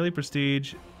ability, yearly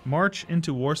prestige. March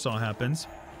into Warsaw happens.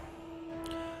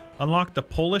 Unlock the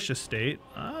Polish estate.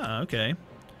 Ah, okay.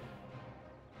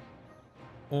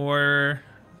 Or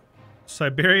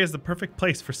Siberia is the perfect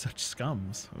place for such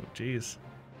scums. Oh, jeez.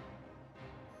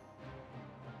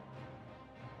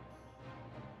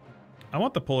 I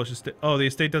want the Polish estate. Oh, the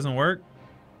estate doesn't work?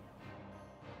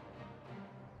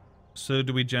 So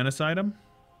do we genocide them?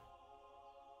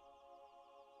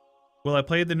 Will I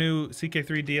play the new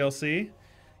CK3 DLC?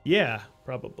 Yeah,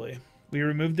 probably. We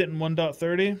removed it in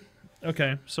 1.30.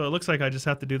 Okay, so it looks like I just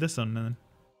have to do this one then.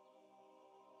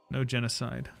 No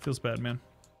genocide. Feels bad, man.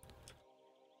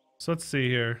 So let's see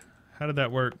here. How did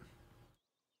that work?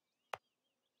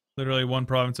 Literally one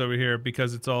province over here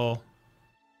because it's all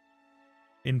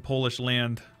in Polish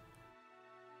land.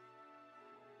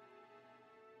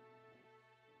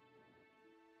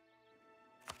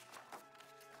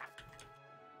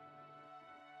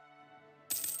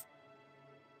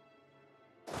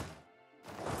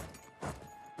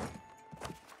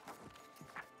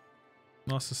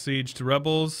 Lost the siege to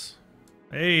rebels.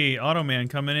 Hey, Ottoman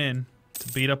coming in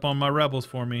to beat up on my rebels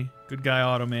for me. Good guy,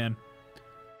 Ottoman.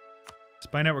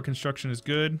 Spy network construction is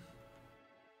good.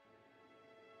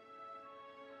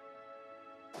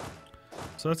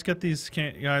 So let's get these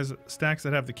guys stacks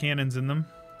that have the cannons in them.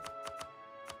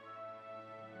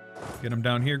 Get them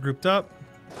down here grouped up.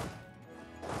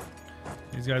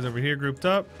 These guys over here grouped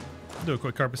up. Do a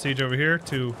quick carpet siege over here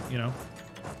to, you know,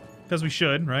 because we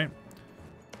should, right?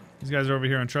 These guys are over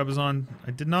here on Trebizond.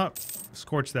 I did not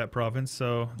scorch that province,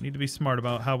 so need to be smart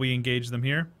about how we engage them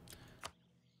here.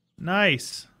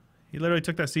 Nice. He literally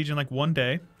took that siege in like 1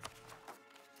 day.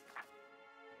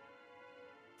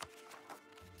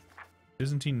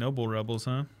 Byzantine noble rebels,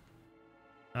 huh?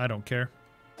 I don't care.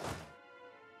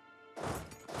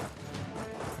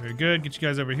 Very good. Get you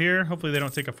guys over here. Hopefully they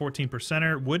don't take a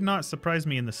 14%er. Would not surprise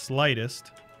me in the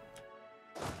slightest.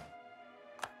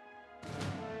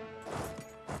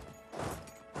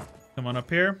 Come on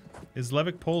up here. Is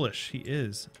Levick Polish? He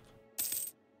is.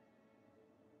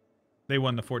 They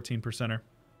won the 14%er.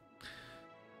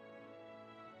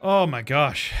 Oh my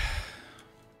gosh.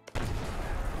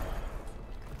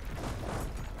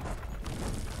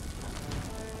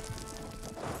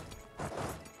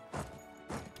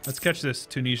 Let's catch this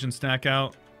Tunisian stack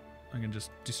out. I can just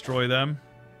destroy them.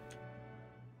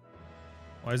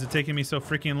 Why is it taking me so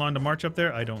freaking long to march up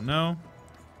there? I don't know.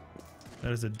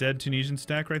 That is a dead Tunisian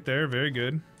stack right there. Very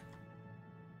good.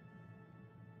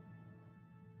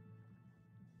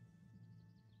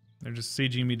 They're just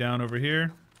sieging me down over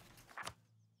here.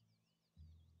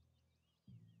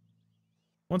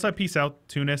 Once I piece out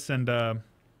Tunis and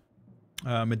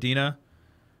Medina,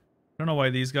 I don't know why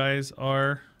these guys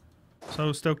are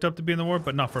so stoked up to be in the war,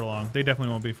 but not for long. They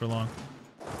definitely won't be for long.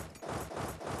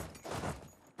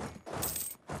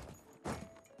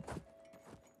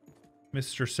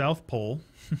 Mr. South Pole.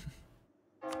 Is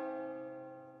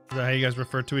that how you guys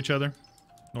refer to each other?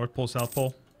 North Pole, South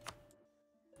Pole?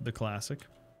 The classic.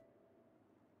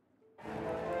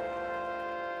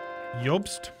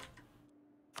 Jobst.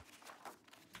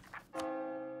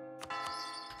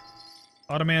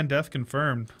 Ottoman death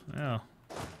confirmed. Yeah.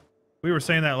 We were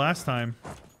saying that last time.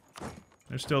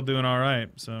 They're still doing alright,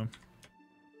 so...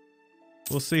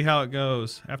 We'll see how it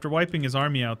goes. After wiping his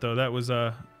army out, though, that was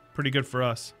pretty good for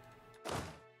us.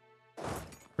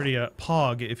 Pretty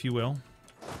pog, if you will.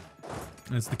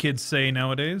 As the kids say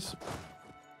nowadays.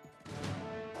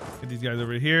 Get these guys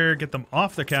over here. Get them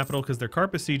off the capital because they're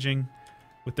carpet sieging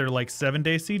with their like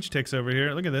 7-day siege ticks over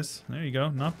here. Look at this. There you go.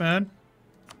 Not bad.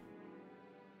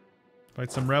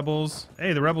 Fight some rebels.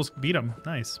 Hey, the rebels beat them.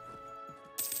 Nice.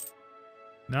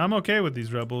 Now I'm okay with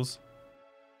these rebels.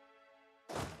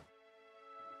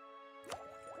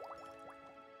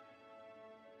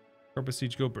 Carpet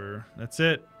siege go burr. That's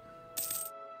it.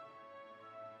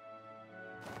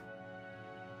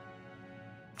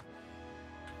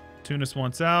 Tunis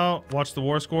wants out. Watch the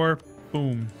war score.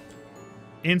 Boom.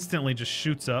 Instantly just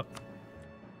shoots up.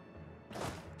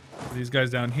 These guys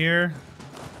down here.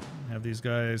 Have these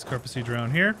guys carpet siege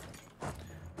around here.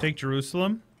 Take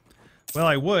Jerusalem. Well,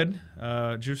 I would.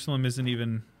 Jerusalem isn't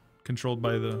even controlled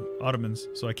by the Ottomans,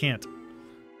 so I can't.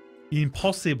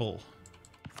 Impossible.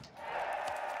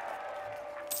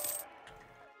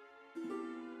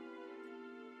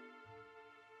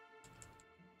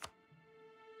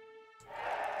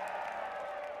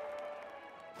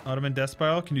 Ottoman death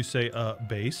spiral. Can you say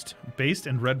based? Based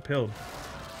and red pilled.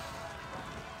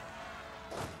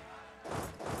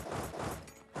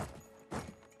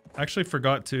 I actually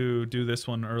forgot to do this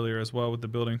one earlier as well with the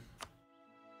building.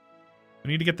 We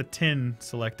need to get the tin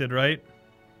selected, right?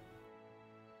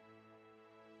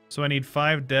 So I need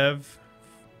 5 dev.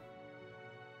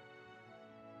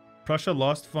 Prussia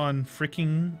lost von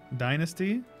freaking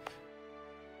dynasty.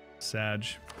 Sag.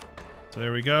 So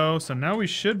there we go. So now we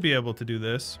should be able to do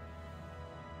this.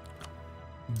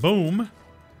 Boom.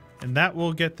 And that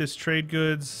will get this trade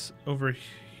goods over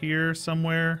here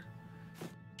somewhere.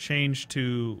 Change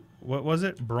to, what was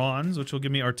it? Bronze, which will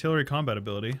give me artillery combat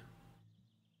ability.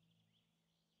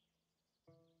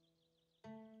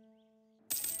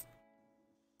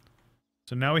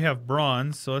 So now we have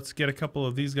bronze. So let's get a couple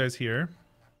of these guys here.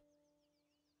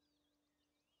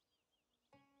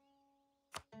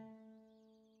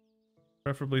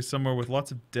 Preferably somewhere with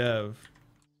lots of dev.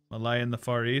 Malaya in the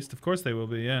Far East. Of course they will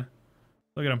be, yeah.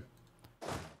 Look at them.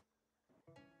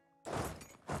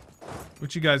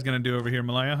 What you guys gonna do over here,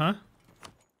 Malaya, huh?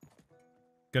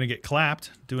 Gonna get clapped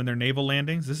doing their naval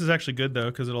landings. This is actually good, though,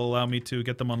 because it'll allow me to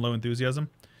get them on low enthusiasm.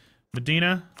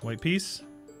 Medina, white peace.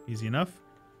 Easy enough.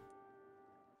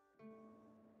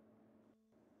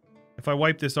 If I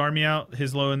wipe this army out,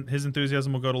 his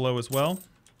enthusiasm will go to low as well.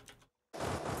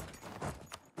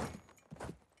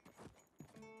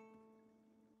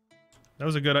 That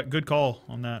was a good call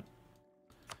on that.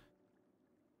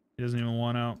 He doesn't even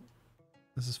want out.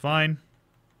 This is fine.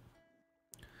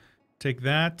 Take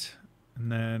that,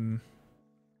 and then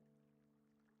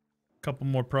a couple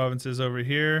more provinces over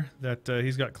here that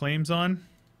he's got claims on.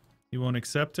 He won't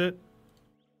accept it.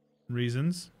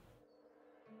 Reasons.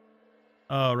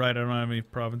 Oh, right, I don't have any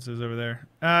provinces over there.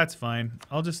 Ah, it's fine.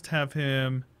 I'll just have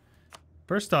him...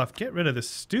 First off, get rid of this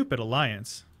stupid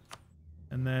alliance.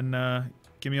 And then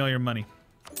give me all your money.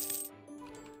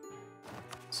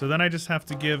 So then I just have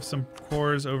to give some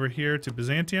cores over here to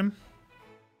Byzantium.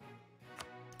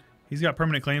 He's got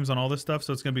permanent claims on all this stuff,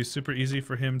 so it's going to be super easy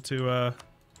for him to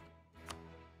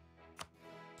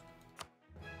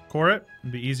core it.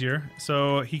 It'll be easier.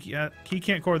 So he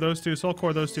can't core those two, so I'll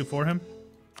core those two for him.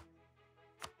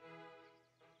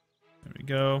 There we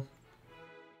go.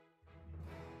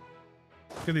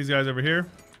 Look at these guys over here.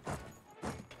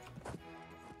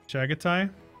 Chagatai.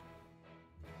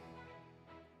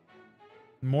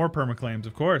 More permaclaims,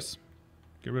 of course.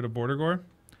 Get rid of border gore.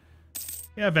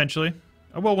 Yeah, eventually.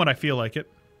 I will when I feel like it.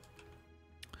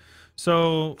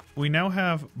 So we now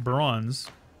have bronze.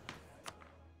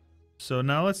 So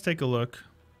now let's take a look.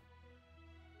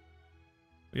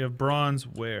 We have bronze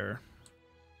where?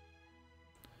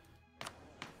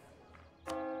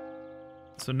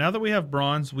 So now that we have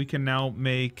bronze, we can now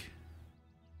make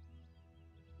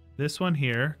this one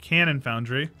here, Cannon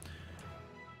Foundry.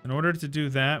 In order to do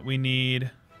that, we need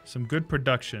some good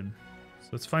production. So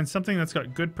let's find something that's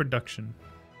got good production.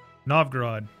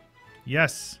 Novgorod.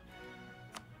 Yes.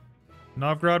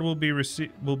 Novgorod will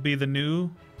be the new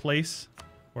place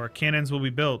where our cannons will be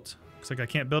built. Looks like I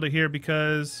can't build it here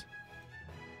because...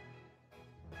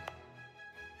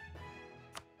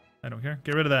 I don't care.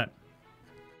 Get rid of that.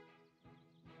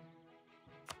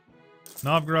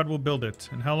 Novgorod will build it.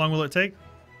 And how long will it take?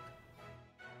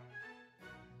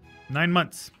 9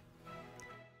 months.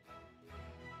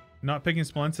 Not picking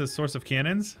Smolensk as source of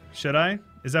cannons? Should I?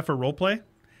 Is that for roleplay?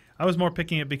 I was more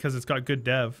picking it because it's got good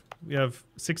dev. We have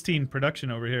 16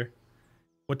 production over here.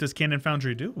 What does Cannon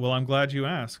Foundry do? Well, I'm glad you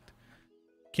asked.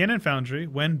 Cannon Foundry,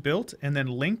 when built and then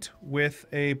linked with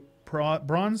a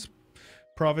bronze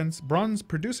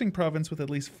producing province with at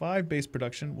least 5 base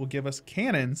production, will give us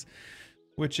cannons,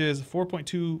 which is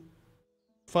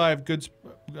 4.25 goods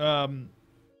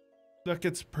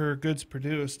ducats per goods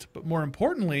produced. But more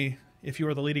importantly, if you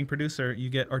are the leading producer, you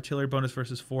get artillery bonus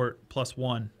versus fort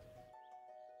 +1.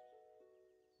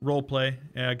 Roleplay,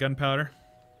 yeah, gunpowder.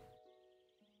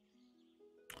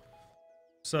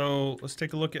 So let's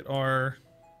take a look at our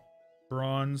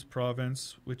bronze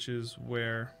province, which is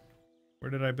where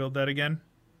did I build that again?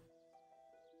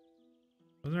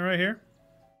 Wasn't it right here?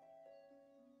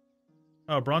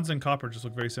 Oh, bronze and copper just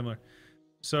look very similar.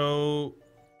 So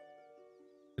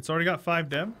it's already got 5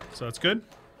 dev, so that's good.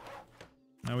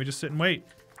 Now we just sit and wait.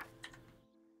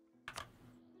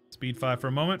 Speed 5 for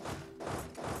a moment.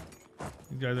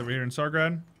 You guys over here in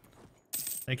Sargrad.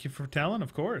 Thank you for Talon,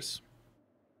 of course.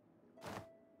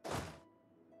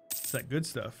 It's that good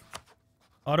stuff.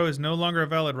 Otto is no longer a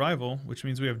valid rival, which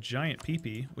means we have giant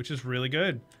PP, which is really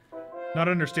good. Not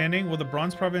understanding, will the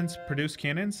Bronze Province produce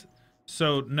cannons?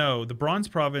 So no, the Bronze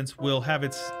Province will have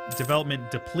its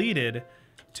development depleted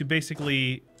to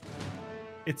basically,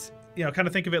 it's, you know, kind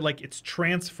of think of it like it's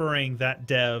transferring that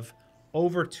dev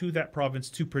over to that province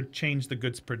to change the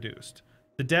goods produced.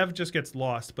 The dev just gets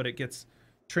lost, but it gets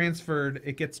transferred,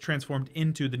 it gets transformed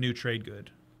into the new trade good.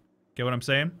 Get what I'm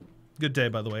saying? Good day,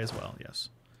 by the way, as well, yes.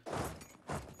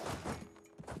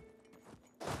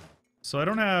 So I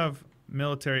don't have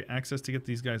military access to get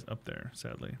these guys up there,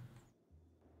 sadly.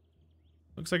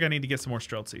 Looks like I need to get some more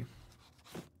Streltsy.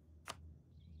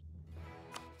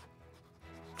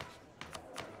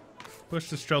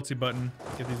 Push the Streltsy button,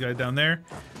 get these guys down there.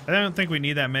 I don't think we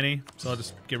need that many, so I'll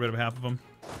just get rid of half of them.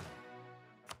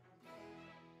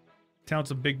 Count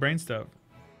some big brain stuff.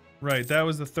 Right, that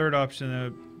was the third option. It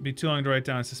would be too long to write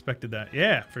down. I suspected that.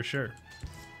 Yeah, for sure.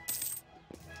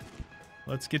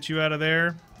 Let's get you out of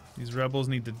there. These rebels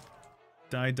need to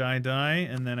die,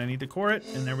 and then I need to core it,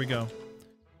 and there we go.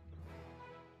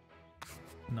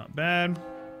 Not bad.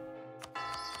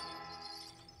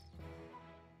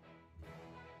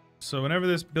 So whenever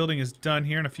this building is done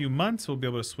here in a few months, we'll be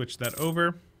able to switch that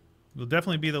over. We'll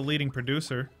definitely be the leading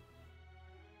producer.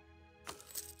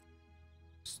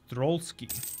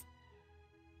 Strolsky.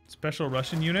 Special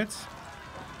Russian units.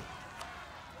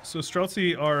 So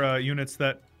Streltsy are units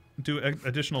that do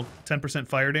additional 10%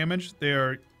 fire damage. They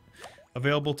are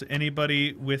available to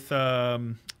anybody with,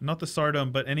 not the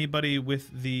Tsardom, but anybody with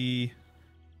the,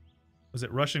 was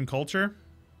it Russian culture?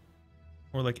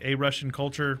 Or like a Russian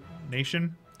culture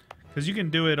nation? Because you can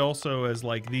do it also as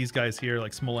like these guys here,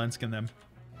 like Smolensk and them.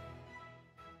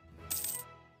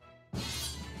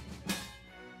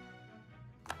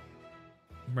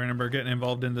 Brandenburg getting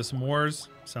involved into some wars.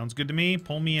 Sounds good to me.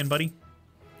 Pull me in, buddy.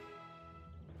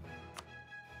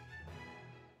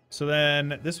 So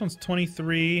then this one's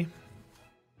 23.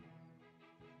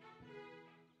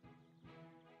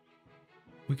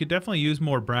 We could definitely use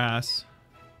more brass.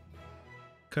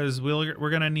 Because we're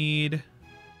going to need...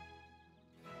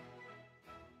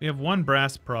 We have 1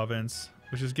 brass province,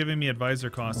 which is giving me advisor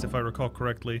cost, if I recall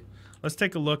correctly. Let's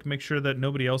take a look, make sure that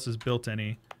nobody else has built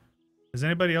any. Has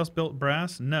anybody else built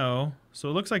brass? No. So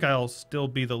it looks like I'll still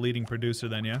be the leading producer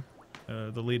then, yeah?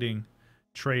 The leading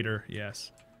trader,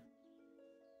 yes.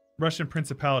 Russian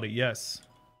Principality, yes.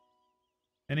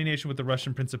 Any nation with the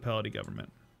Russian Principality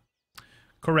government.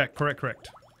 Correct.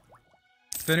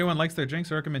 If anyone likes their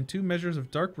drinks, I recommend 2 measures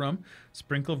of dark rum,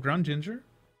 sprinkle of ground ginger,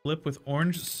 flip with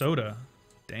orange soda.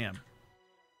 Damn.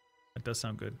 That does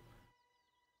sound good.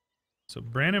 So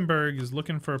Brandenburg is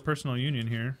looking for a personal union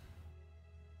here.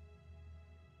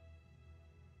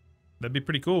 That'd be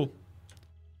pretty cool.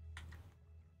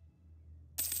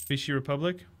 Vichy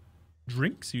Republic.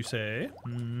 Drinks, you say?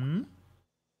 Hmm.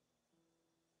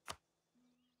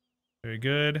 Very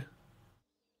good.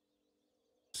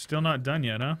 Still not done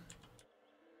yet, huh?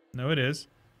 No, it is.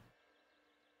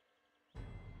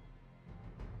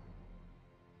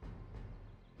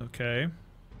 Okay.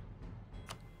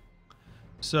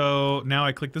 So now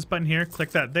I click this button here, click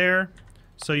that there.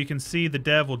 So you can see the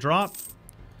dev will drop.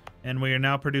 And we are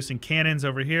now producing cannons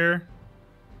over here,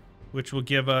 which will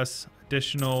give us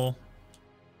additional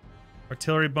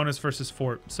artillery bonus versus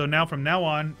fort. So now from now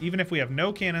on, even if we have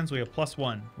no cannons, we have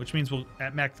 +1, which means we'll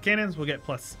at max cannons we'll get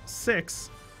 +6,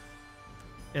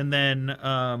 and then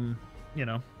you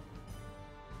know,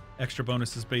 extra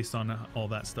bonuses based on all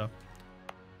that stuff.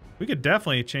 We could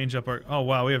definitely change up our. Oh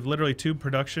wow, we have literally 2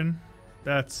 production.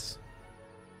 That's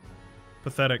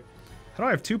pathetic. How do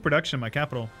I have 2 production in my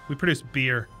capital? We produce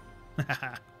beer.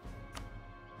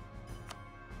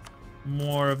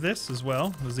 More of this as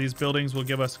well, as these buildings will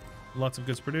give us lots of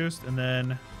goods produced, and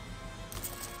then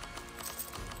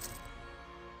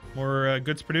more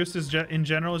goods produced is in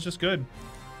general is just good.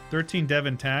 13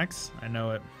 Devon tax, I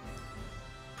know it.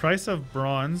 Price of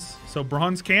bronze, so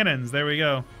bronze cannons, there we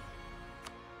go.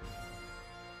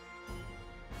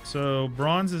 So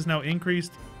bronze is now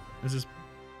increased. This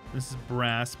is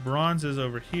brass. Bronze is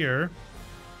over here.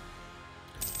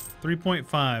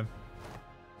 3.5.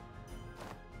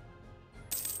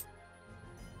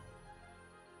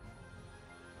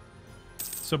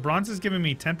 So bronze is giving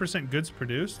me 10% goods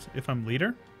produced if I'm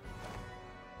leader.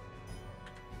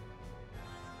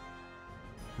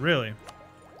 Really?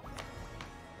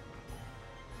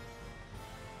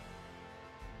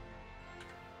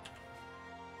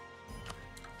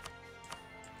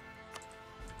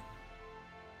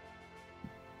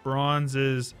 Bronze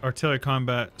is artillery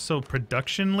combat. So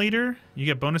production leader? You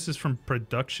get bonuses from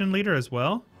production leader as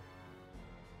well?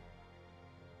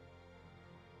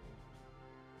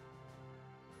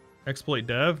 Exploit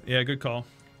dev? Yeah, good call.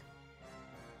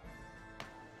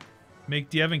 Make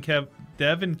Dev and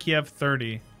Kiev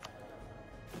 30.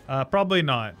 Probably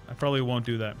not. I probably won't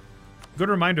do that. Good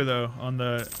reminder, though, on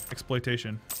the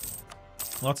exploitation.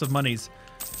 Lots of monies.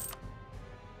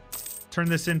 Turn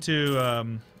this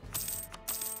into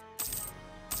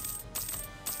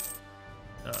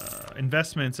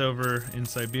investments over in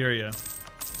Siberia.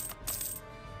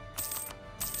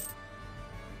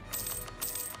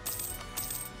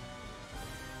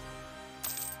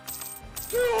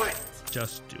 Do it!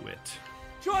 Just do it.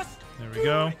 Just there we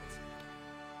go. It.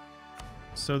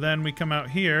 So then we come out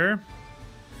here.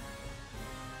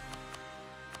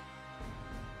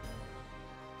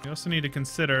 We also need to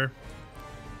consider,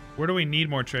 where do we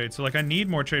need more trade? So like I need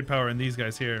more trade power in these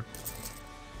guys here.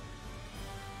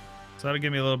 So that'll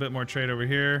give me a little bit more trade over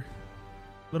here.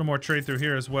 A little more trade through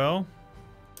here as well.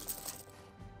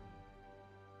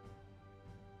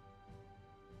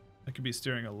 I could be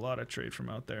steering a lot of trade from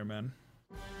out there, man.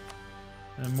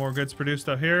 And more goods produced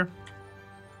out here.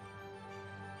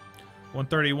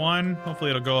 131. Hopefully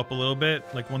it'll go up a little bit,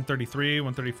 like 133,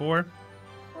 134.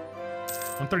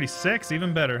 136,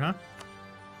 even better, huh?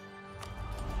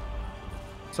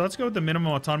 So let's go with the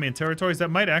minimum autonomy in territories. That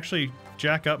might actually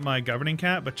jack up my governing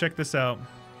cap, but check this out.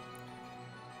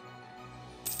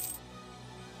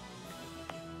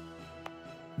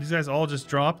 These guys all just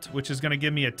dropped, which is going to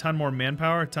give me a ton more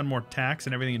manpower, a ton more tax,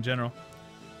 and everything in general.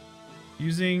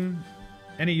 Using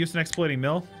any use in exploiting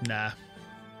mill? Nah.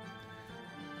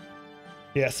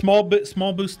 Yeah, small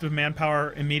boost of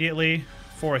manpower immediately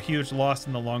for a huge loss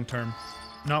in the long term.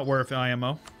 Not worth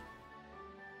IMO.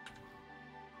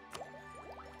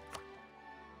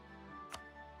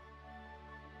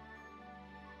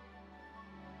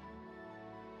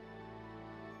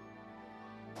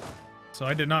 So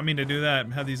I did not mean to do that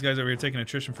and have these guys over here taking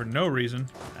attrition for no reason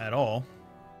at all.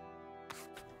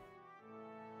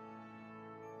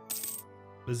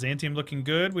 Byzantium looking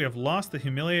good. We have lost the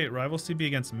humiliate rival CB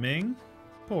against Ming.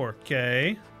 Poor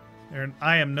K.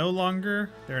 They're no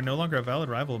longer a valid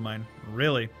rival of mine.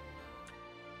 Really?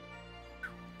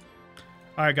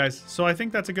 Alright guys, so I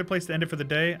think that's a good place to end it for the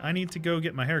day. I need to go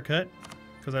get my hair cut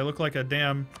because I look like a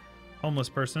damn homeless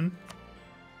person.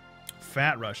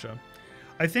 Fat Russia.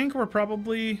 I think we're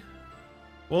probably...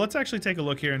 Well, let's actually take a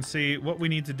look here and see what we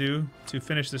need to do to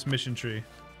finish this mission tree.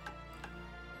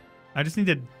 I just need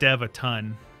to dev a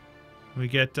ton. We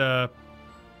get all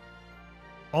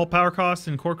power costs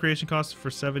and core creation costs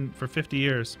for 50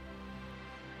 years.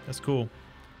 That's cool.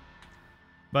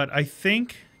 But I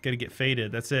think... Gotta get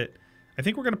faded. That's it. I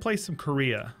think we're going to play some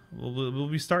Korea. We'll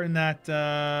be starting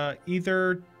that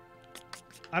either...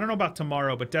 I don't know about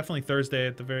tomorrow, but definitely Thursday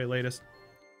at the very latest.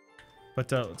 But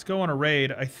let's go on a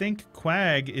raid. I think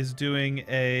Quag is doing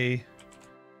a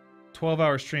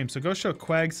 12-hour stream. So go show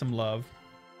Quag some love.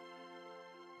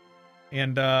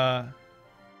 And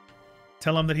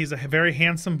tell him that he's a very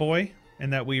handsome boy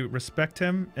and that we respect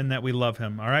him and that we love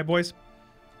him. All right, boys?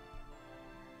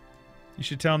 You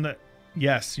should tell him that...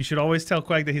 Yes, you should always tell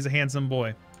Quag that he's a handsome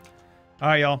boy. All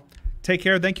right, y'all. Take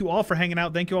care. Thank you all for hanging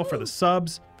out. Thank you all for the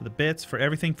subs, for the bits, for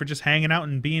everything, for just hanging out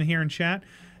and being here in chat.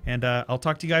 And I'll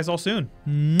talk to you guys all soon.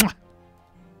 Mwah!